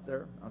retrievers out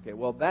there? Okay,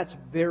 well, that's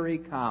very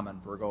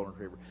common for a golden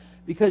retriever.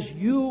 Because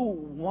you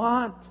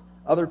want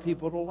other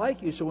people to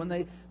like you. So when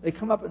they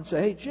come up and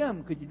say, hey,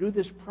 Jim, could you do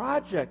this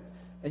project?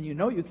 And you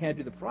know you can't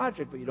do the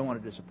project, but you don't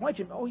want to disappoint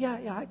you. Oh, yeah,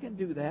 I can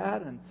do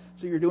that. And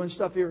so you're doing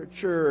stuff here at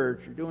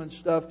church. You're doing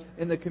stuff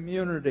in the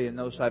community and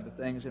those type of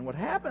things. And what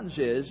happens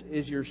is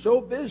you're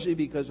so busy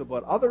because of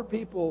what other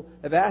people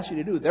have asked you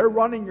to do. They're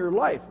running your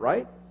life,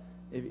 right?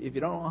 If you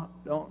don't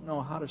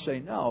know how to say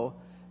no,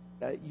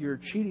 you're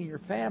cheating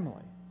your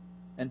family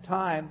and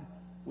time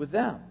with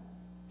them.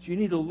 So you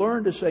need to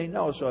learn to say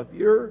no. So if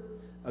you're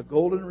a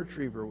golden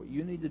retriever, what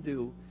you need to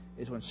do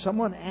is when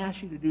someone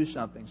asks you to do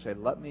something, say,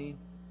 let me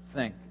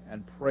think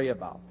and pray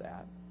about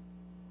that.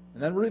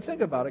 And then really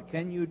think about it.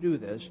 Can you do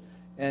this?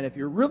 And if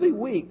you're really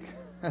weak,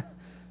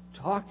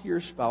 talk to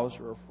your spouse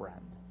or a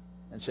friend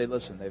and say,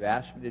 listen, they've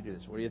asked me to do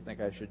this. What do you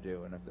think I should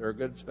do? And if they're a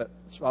good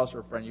spouse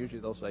or friend,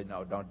 usually they'll say,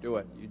 no, don't do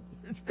it.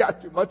 You've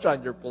got too much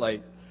on your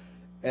plate.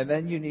 And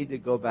then you need to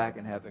go back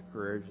and have the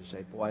courage to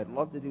say, boy, I'd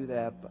love to do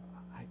that, but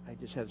I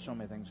just have so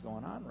many things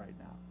going on right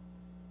now.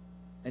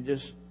 And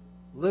just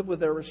live with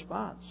their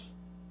response.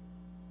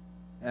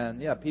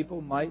 And yeah,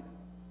 people might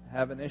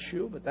have an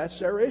issue, but that's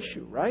their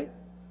issue, right?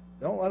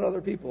 Don't let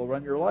other people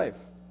run your life.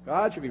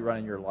 God should be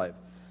running your life.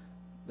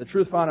 The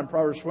truth found in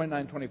Proverbs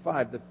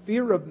 29:25, the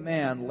fear of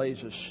man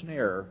lays a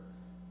snare,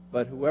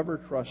 but whoever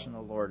trusts in the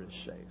Lord is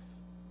safe.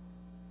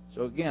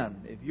 So again,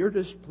 if you're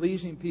just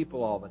pleasing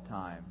people all the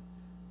time,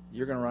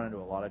 you're going to run into a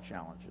lot of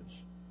challenges.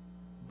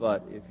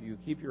 But if you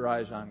keep your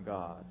eyes on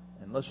God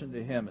and listen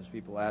to Him as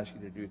people ask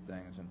you to do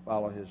things and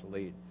follow His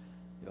lead,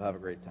 you'll have a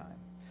great time.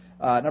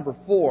 Number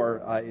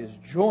 4 is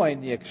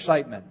join the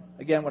excitement.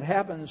 Again, what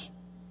happens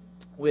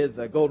with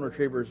golden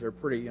retrievers, they're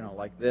pretty,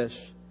 like this.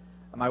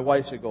 My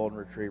wife's a golden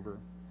retriever.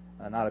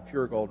 Not a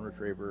pure golden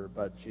retriever,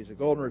 but she's a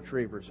golden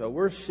retriever. So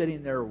we're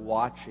sitting there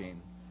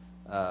watching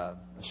a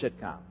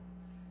sitcom.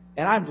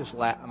 And I'm just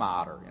laughing. I'm a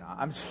otter,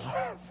 I'm just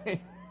laughing.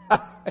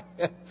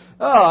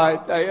 Oh, I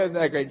tell you, isn't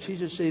that great? She's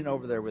just sitting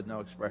over there with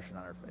no expression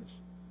on her face.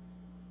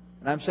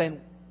 And I'm saying,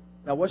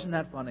 now, wasn't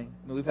that funny?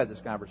 I mean, we've had this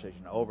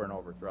conversation over and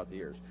over throughout the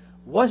years.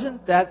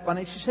 Wasn't that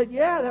funny? She said,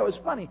 yeah, that was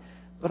funny.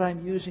 But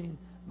I'm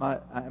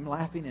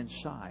laughing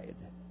inside.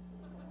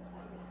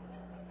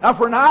 Now,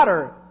 for an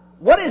otter,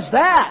 what is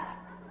that?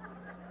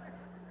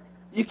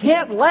 You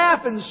can't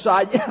laugh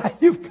inside.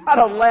 You've got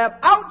to laugh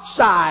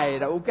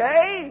outside,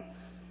 okay?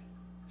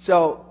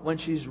 So when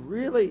she's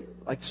really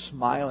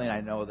smiling,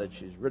 I know that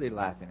she's really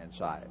laughing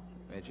inside.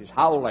 I mean, she's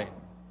howling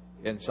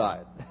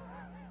inside.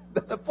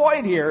 The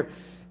point here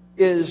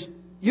is,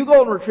 you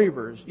golden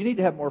retrievers, you need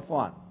to have more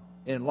fun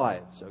in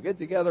life. So get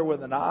together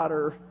with an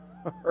otter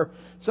or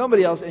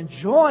somebody else and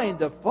join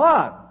the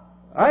fun,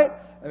 right?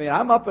 I mean,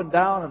 I'm up and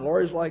down, and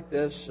Lori's like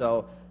this,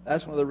 so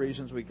that's one of the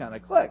reasons we kind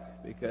of click,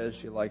 because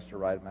she likes to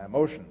ride my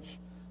emotions,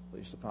 at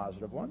least the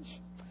positive ones.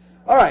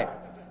 All right,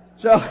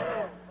 so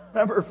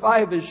number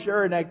 5 is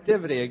share an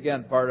activity.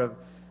 Again, part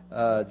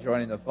of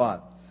joining the fun.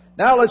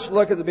 Now let's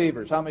look at the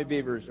beavers. How many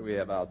beavers do we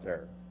have out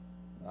there?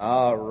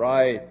 All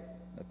right,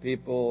 the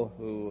people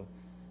who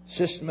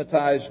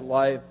systematize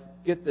life,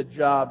 get the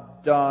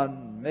job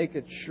done, make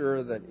it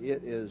sure that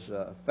it is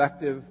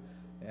effective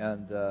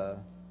and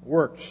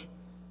works.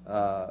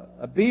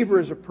 A beaver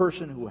is a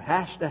person who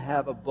has to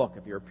have a book.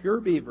 If you're a pure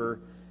beaver,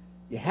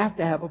 you have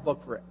to have a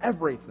book for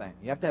everything.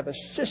 You have to have a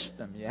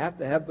system. You have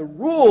to have the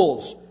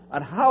rules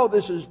on how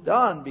this is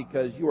done,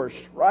 because you are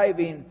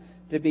striving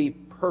to be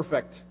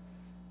perfect.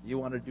 You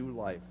want to do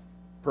life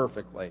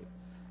perfectly.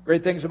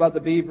 Great things about the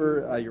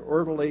beaver: you're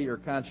orderly, you're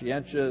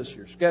conscientious,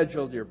 you're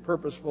scheduled, you're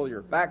purposeful,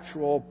 you're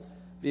factual.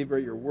 Beaver,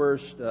 your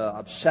worst: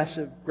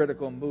 obsessive,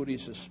 critical, moody,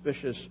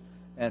 suspicious,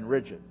 and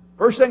rigid.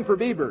 First thing for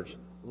beavers: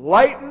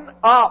 lighten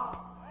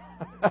up.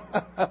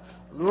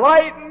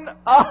 Lighten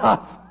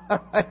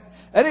up.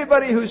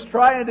 Anybody who's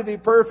trying to be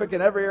perfect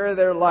in every area of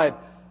their life,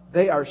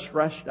 they are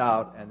stressed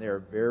out and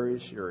they're very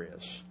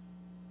serious.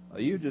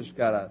 You just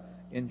got to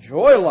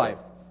enjoy life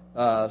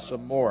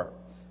some more.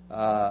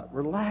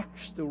 Relax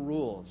the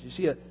rules. You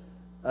see,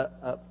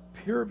 a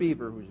pure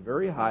beaver who's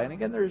very high, and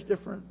again, there's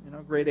different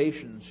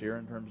gradations here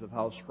in terms of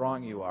how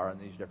strong you are in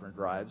these different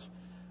drives,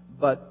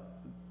 but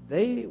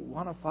they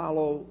want to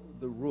follow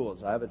the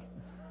rules. I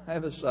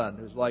have a son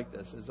who's like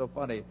this. It's so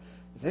funny.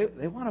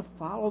 They want to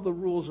follow the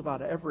rules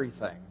about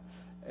everything,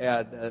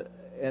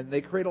 and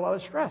they create a lot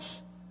of stress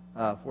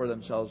for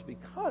themselves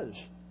because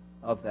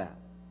of that.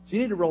 So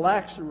you need to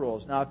relax the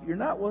rules. Now, if you're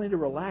not willing to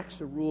relax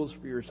the rules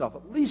for yourself,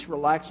 at least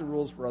relax the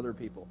rules for other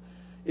people.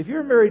 If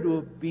you're married to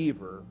a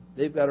beaver,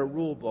 they've got a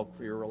rule book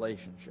for your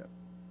relationship.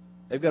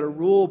 They've got a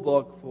rule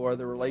book for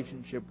the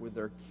relationship with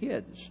their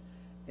kids.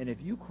 And if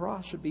you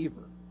cross a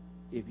beaver,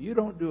 if you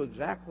don't do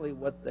exactly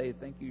what they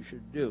think you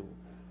should do,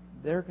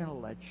 they're going to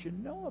let you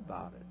know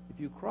about it.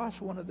 If you cross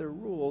one of their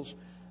rules,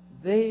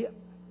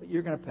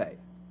 you're going to pay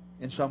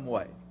in some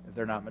way if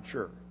they're not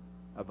mature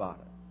about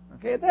it.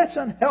 Okay, that's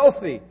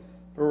unhealthy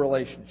for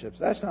relationships.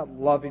 That's not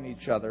loving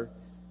each other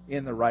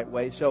in the right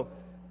way. So,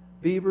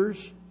 beavers,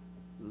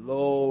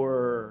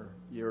 lower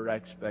your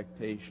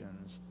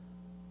expectations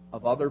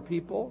of other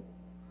people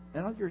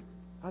and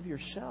of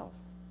yourself.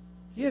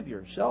 Give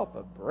yourself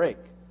a break.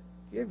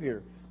 Give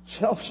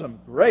yourself some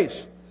grace.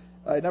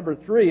 Number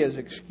 3 is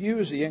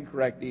excuse the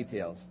incorrect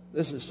details.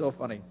 This is so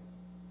funny.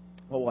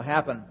 What will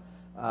happen,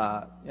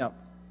 I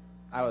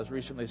was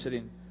recently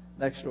sitting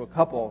next to a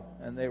couple,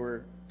 and they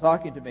were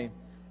talking to me,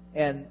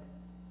 and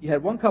you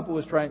had one person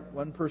was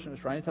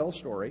trying to tell a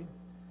story,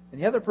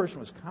 and the other person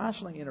was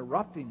constantly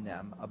interrupting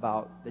them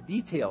about the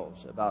details,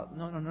 about,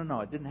 no,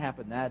 it didn't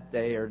happen that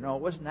day, or no,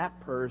 it wasn't that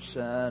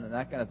person, and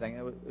that kind of thing.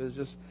 It was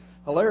just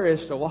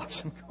hilarious to watch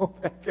them go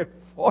back and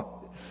forth.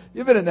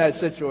 You've been in that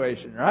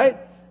situation, right?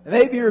 And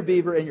maybe you're a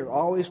beaver and you're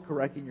always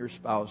correcting your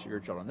spouse or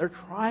your children. They're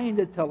trying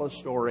to tell a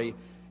story,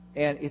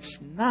 and it's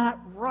not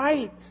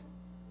right.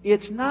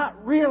 It's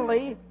not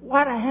really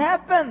what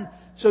happened.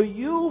 So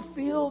you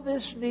feel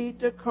this need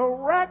to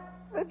correct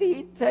the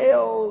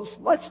details.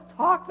 Let's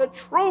talk the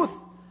truth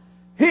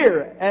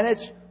here. And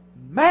it's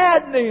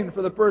maddening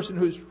for the person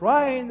who's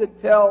trying to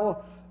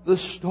tell the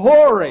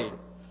story.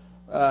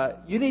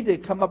 You need to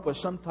come up with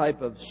some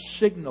type of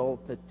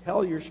signal to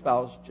tell your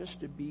spouse just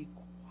to be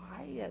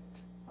quiet.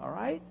 All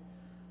right?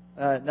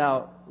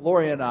 Now,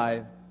 Lori and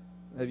I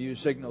have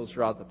used signals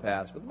throughout the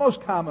past, but the most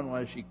common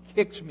one is she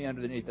kicks me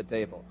underneath the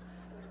table.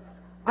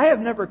 I have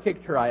never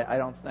kicked her, I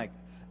don't think.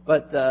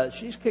 But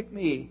she's kicked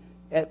me.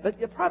 But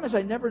the problem is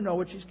I never know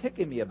what she's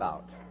kicking me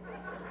about.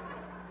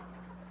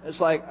 It's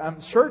like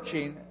I'm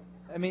searching.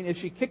 I mean, if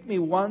she kicked me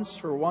once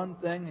for one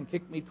thing and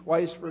kicked me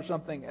twice for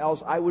something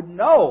else, I would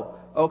know,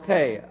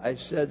 okay, I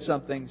said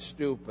something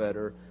stupid,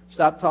 or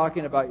stop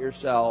talking about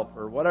yourself,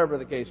 or whatever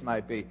the case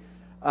might be.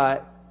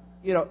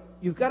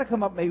 You've got to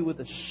come up maybe with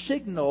a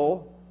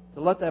signal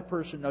to let that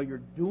person know you're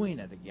doing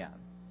it again.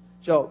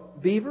 So,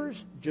 beavers,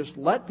 just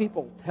let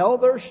people tell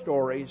their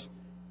stories.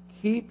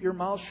 Keep your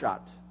mouth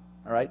shut.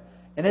 All right?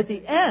 And at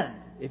the end,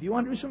 if you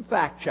want to do some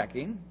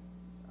fact-checking,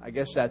 I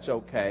guess that's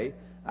okay.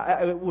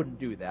 I wouldn't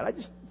do that. I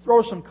just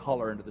throw some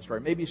color into the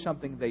story. Maybe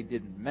something they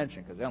didn't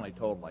mention, because they only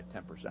told like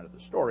 10% of the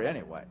story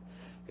anyway.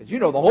 Because you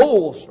know the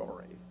whole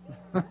story.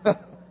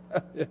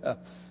 Yeah,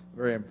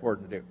 very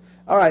important to do.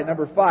 All right,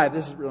 number 5.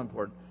 This is real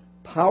important.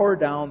 Power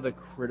down the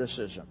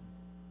criticism.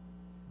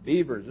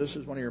 Beavers, this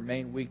is one of your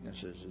main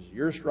weaknesses. Is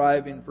you're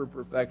striving for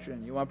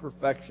perfection. You want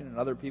perfection in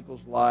other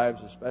people's lives,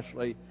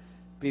 especially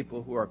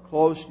people who are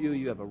close to you.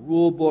 You have a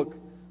rule book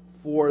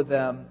for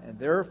them, and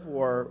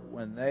therefore,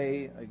 when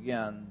they,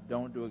 again,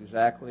 don't do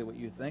exactly what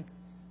you think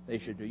they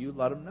should do, you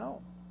let them know.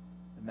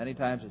 And many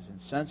times it's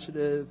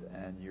insensitive,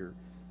 and you're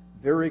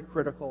very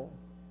critical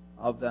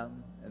of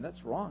them, and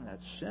that's wrong.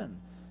 That's sin.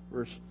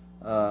 Verse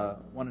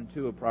 1 and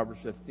 2 of Proverbs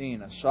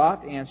 15. A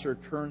soft answer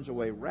turns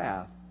away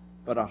wrath,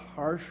 but a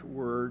harsh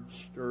word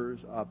stirs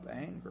up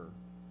anger.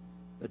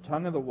 The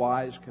tongue of the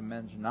wise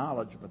commends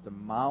knowledge, but the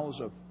mouths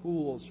of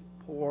fools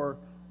pour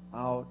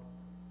out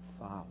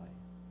folly.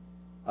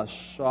 A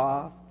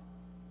soft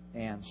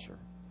answer.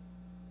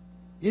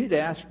 You need to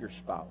ask your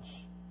spouse,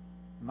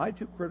 am I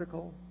too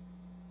critical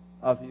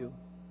of you?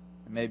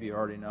 And maybe you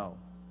already know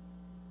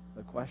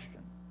the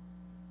question.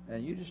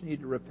 And you just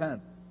need to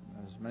repent.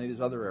 As many of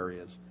these other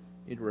areas,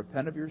 you need to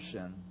repent of your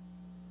sin,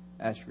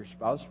 ask your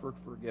spouse for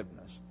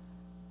forgiveness,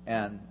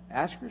 and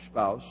ask your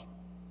spouse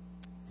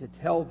to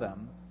tell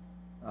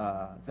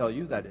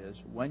you that is,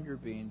 when you're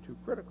being too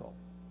critical.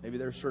 Maybe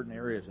there are certain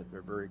areas that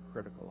they're very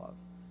critical of.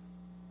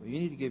 Well, you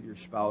need to give your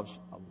spouse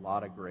a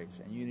lot of grace,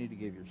 and you need to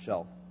give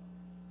yourself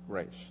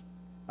grace.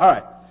 All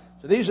right,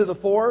 so these are the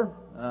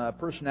 4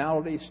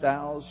 personality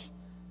styles,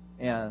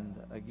 and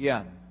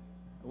again,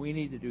 we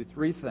need to do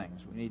 3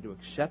 things. We need to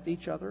accept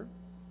each other,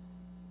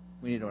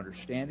 we need to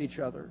understand each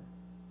other,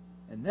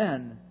 and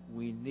then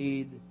we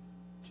need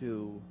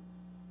to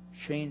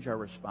change our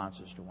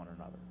responses to one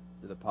another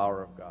through the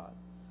power of God.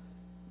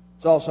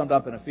 It's all summed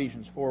up in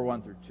Ephesians 4,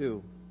 1 through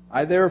 2.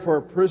 I, therefore,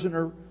 a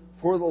prisoner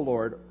for the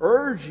Lord,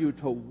 urge you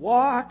to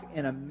walk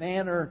in a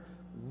manner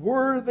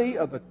worthy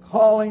of the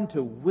calling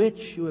to which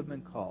you have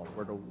been called.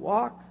 We're to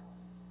walk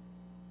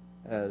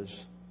as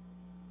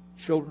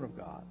children of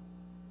God.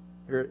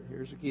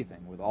 Here's the key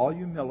thing. With all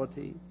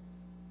humility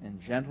and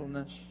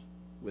gentleness,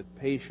 with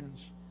patience,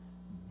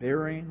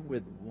 bearing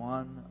with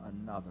one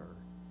another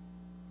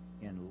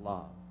in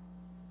love.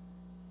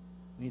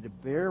 We need to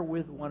bear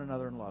with one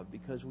another in love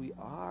because we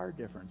are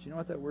different. You know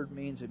what that word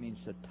means? It means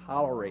to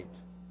tolerate.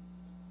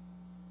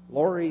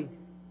 Lori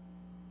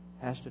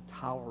has to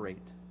tolerate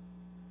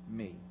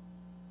me.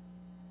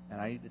 And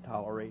I need to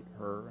tolerate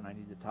her, and I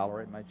need to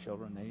tolerate my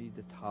children. They need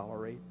to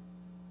tolerate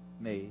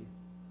me.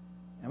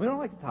 And we don't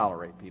like to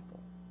tolerate people.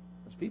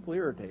 Because people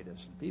irritate us,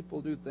 and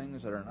people do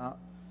things that are not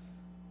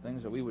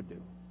things that we would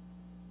do.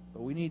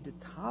 But we need to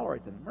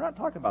tolerate them. We're not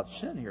talking about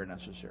sin here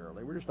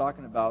necessarily. We're just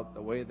talking about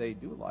the way they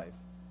do life.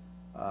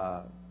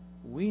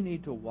 We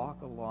need to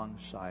walk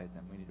alongside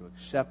them. We need to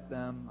accept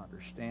them,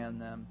 understand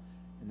them,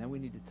 And then we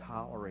need to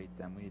tolerate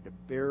them. We need to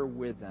bear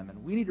with them.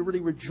 And we need to really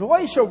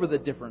rejoice over the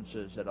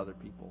differences that other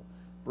people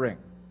bring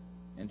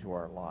into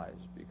our lives.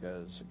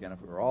 Because, again,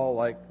 if we were all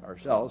like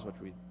ourselves,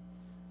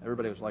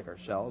 everybody was like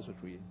ourselves, which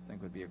we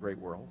think would be a great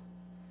world,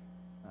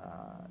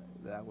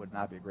 that would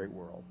not be a great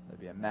world. It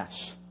would be a mess.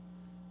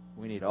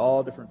 We need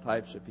all different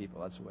types of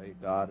people. That's the way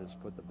God has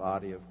put the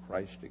body of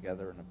Christ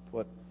together and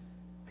put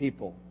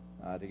people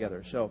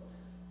together. So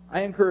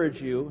I encourage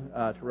you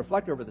to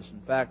reflect over this.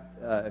 In fact,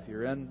 if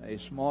you're in a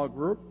small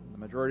group, the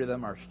majority of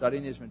them are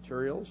studying these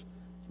materials.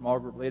 Small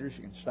group leaders,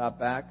 you can stop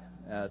back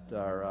at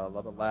our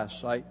Love at Last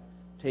site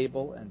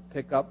table and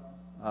pick up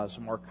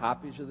some more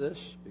copies of this,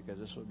 because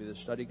this will be the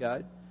study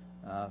guide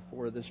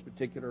for this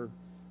particular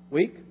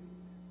week.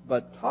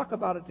 But talk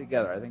about it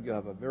together. I think you'll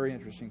have a very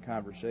interesting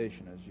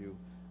conversation as you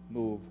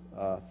move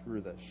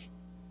through this.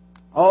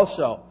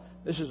 Also,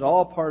 this is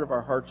all part of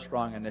our Heart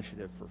Strong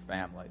initiative for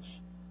families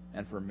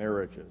and for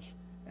marriages.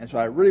 And so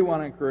I really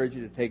want to encourage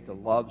you to take the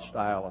Love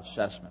Style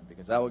Assessment,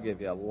 because that will give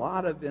you a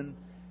lot of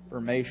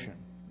information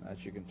that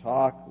you can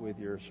talk with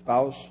your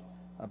spouse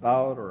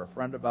about, or a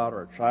friend about,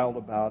 or a child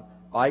about.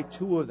 Buy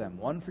 2 of them,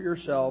 one for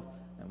yourself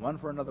and one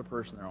for another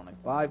person. They're only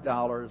 $5.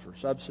 We're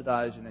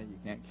subsidizing it. You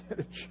can't get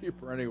it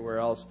cheaper anywhere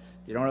else.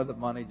 If you don't have the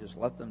money, just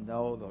let them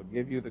know. They'll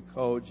give you the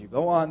codes. You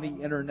go on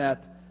the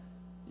internet,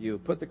 you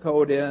put the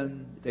code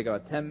in, you take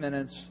about 10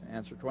 minutes,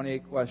 answer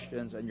 28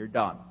 questions, and you're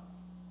done.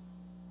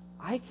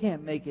 I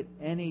can't make it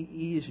any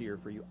easier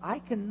for you. I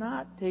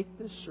cannot take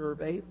this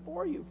survey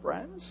for you,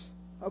 friends.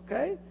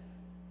 Okay?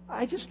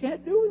 I just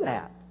can't do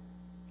that.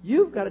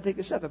 You've got to take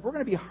a step. If we're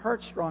going to be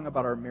heartstrong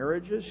about our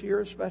marriages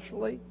here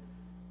especially,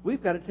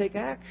 we've got to take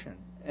action.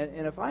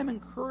 And if I'm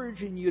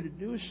encouraging you to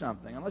do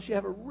something, unless you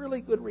have a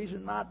really good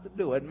reason not to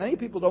do it, many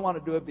people don't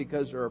want to do it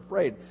because they're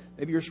afraid.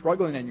 Maybe you're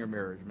struggling in your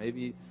marriage.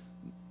 Maybe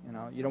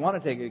you don't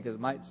want to take it because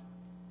it might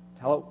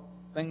tell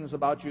things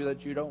about you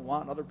that you don't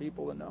want other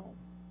people to know.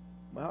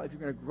 Well, if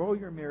you're going to grow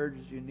your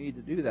marriages, you need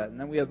to do that. And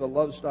then we have the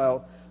Love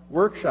Style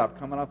Workshop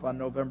coming up on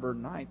November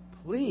 9th.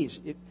 Please,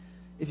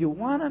 if you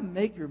want to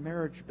make your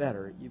marriage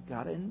better, you've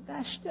got to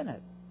invest in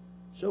it.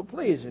 So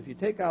please, if you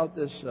take out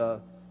this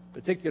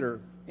particular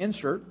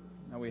insert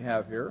that we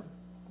have here,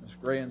 this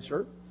gray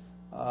insert,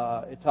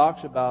 it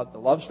talks about the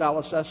Love Style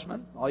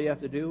Assessment. All you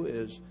have to do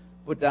is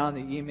put down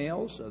the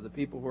emails of the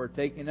people who are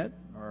taking it,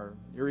 or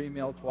your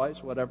email twice,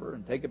 whatever,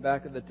 and take it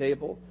back to the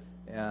table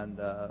and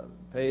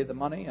pay the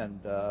money, and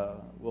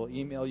we'll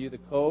email you the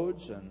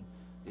codes, and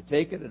you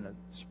take it, and it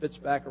spits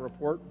back a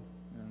report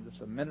in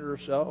just a minute or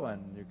so,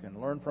 and you can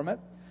learn from it.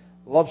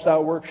 The Love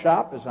Style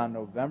Workshop is on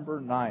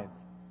November 9th.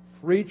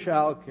 Free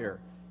child care.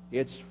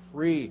 It's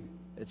free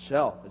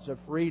itself. It's a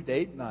free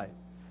date night.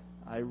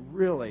 I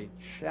really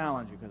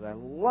challenge you, because I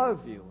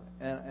love you,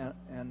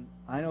 and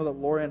I know that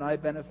Lori and I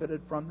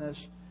benefited from this,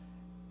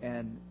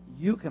 and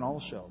you can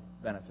also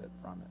benefit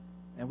from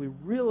it. And we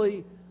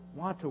really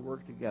want to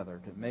work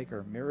together to make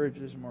our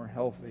marriages more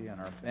healthy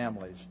and our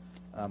families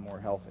more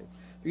healthy.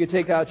 If you could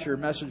take out your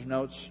message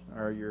notes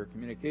or your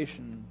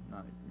communication,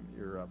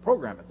 your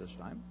program at this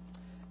time,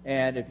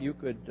 and if you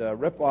could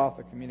rip off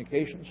a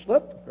communication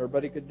slip, if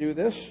everybody could do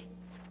this.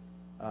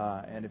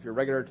 And if you're a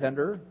regular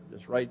attender,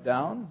 just write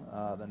down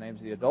the names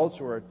of the adults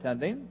who are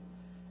attending.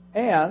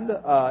 And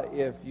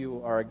if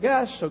you are a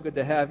guest, so good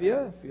to have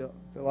you.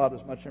 Fill out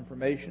as much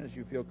information as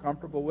you feel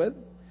comfortable with.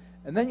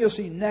 And then you'll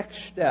see next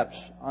steps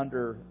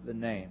under the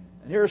name.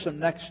 And here are some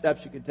next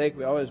steps you can take.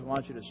 We always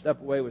want you to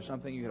step away with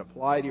something you can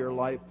apply to your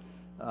life.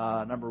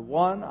 Number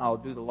 1, I'll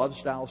do the Love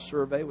Style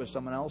survey with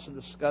someone else and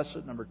discuss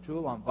it. Number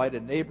 2, I'll invite a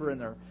neighbor and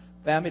their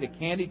family to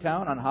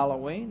Candytown on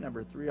Halloween.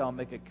 Number 3, I'll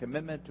make a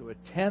commitment to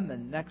attend the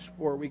next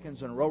 4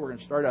 weekends in a row. We're going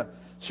to start a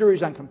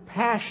series on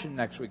compassion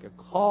next week,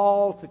 a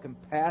call to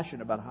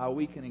compassion about how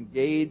we can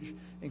engage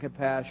in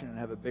compassion and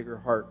have a bigger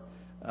heart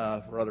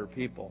for other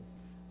people.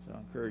 So I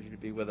encourage you to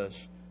be with us.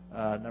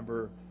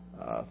 Number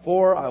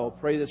 4, I will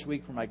pray this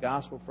week for my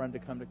gospel friend to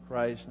come to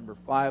Christ. Number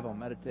 5, I'll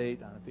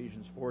meditate on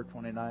Ephesians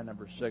 4:29.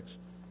 Number 6,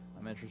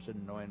 I'm interested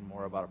in knowing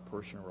more about a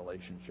personal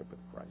relationship with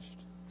Christ.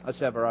 Let's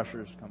have our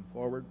ushers come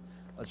forward.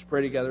 Let's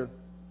pray together.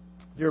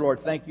 Dear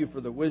Lord, thank you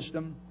for the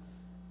wisdom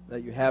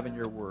that you have in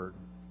your word.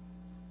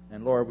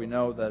 And Lord, we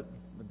know that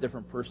with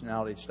different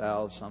personality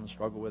styles, some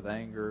struggle with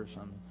anger,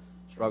 some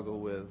struggle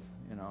with,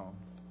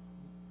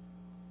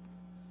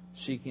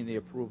 seeking the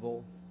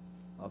approval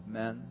of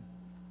men.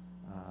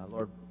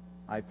 Lord,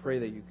 I pray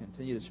that you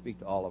continue to speak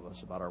to all of us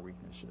about our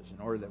weaknesses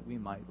in order that we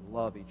might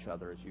love each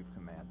other as you've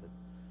commanded.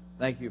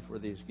 Thank you for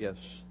these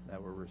gifts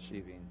that we're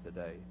receiving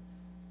today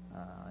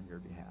on your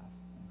behalf.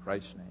 In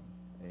Christ's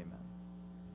name, amen.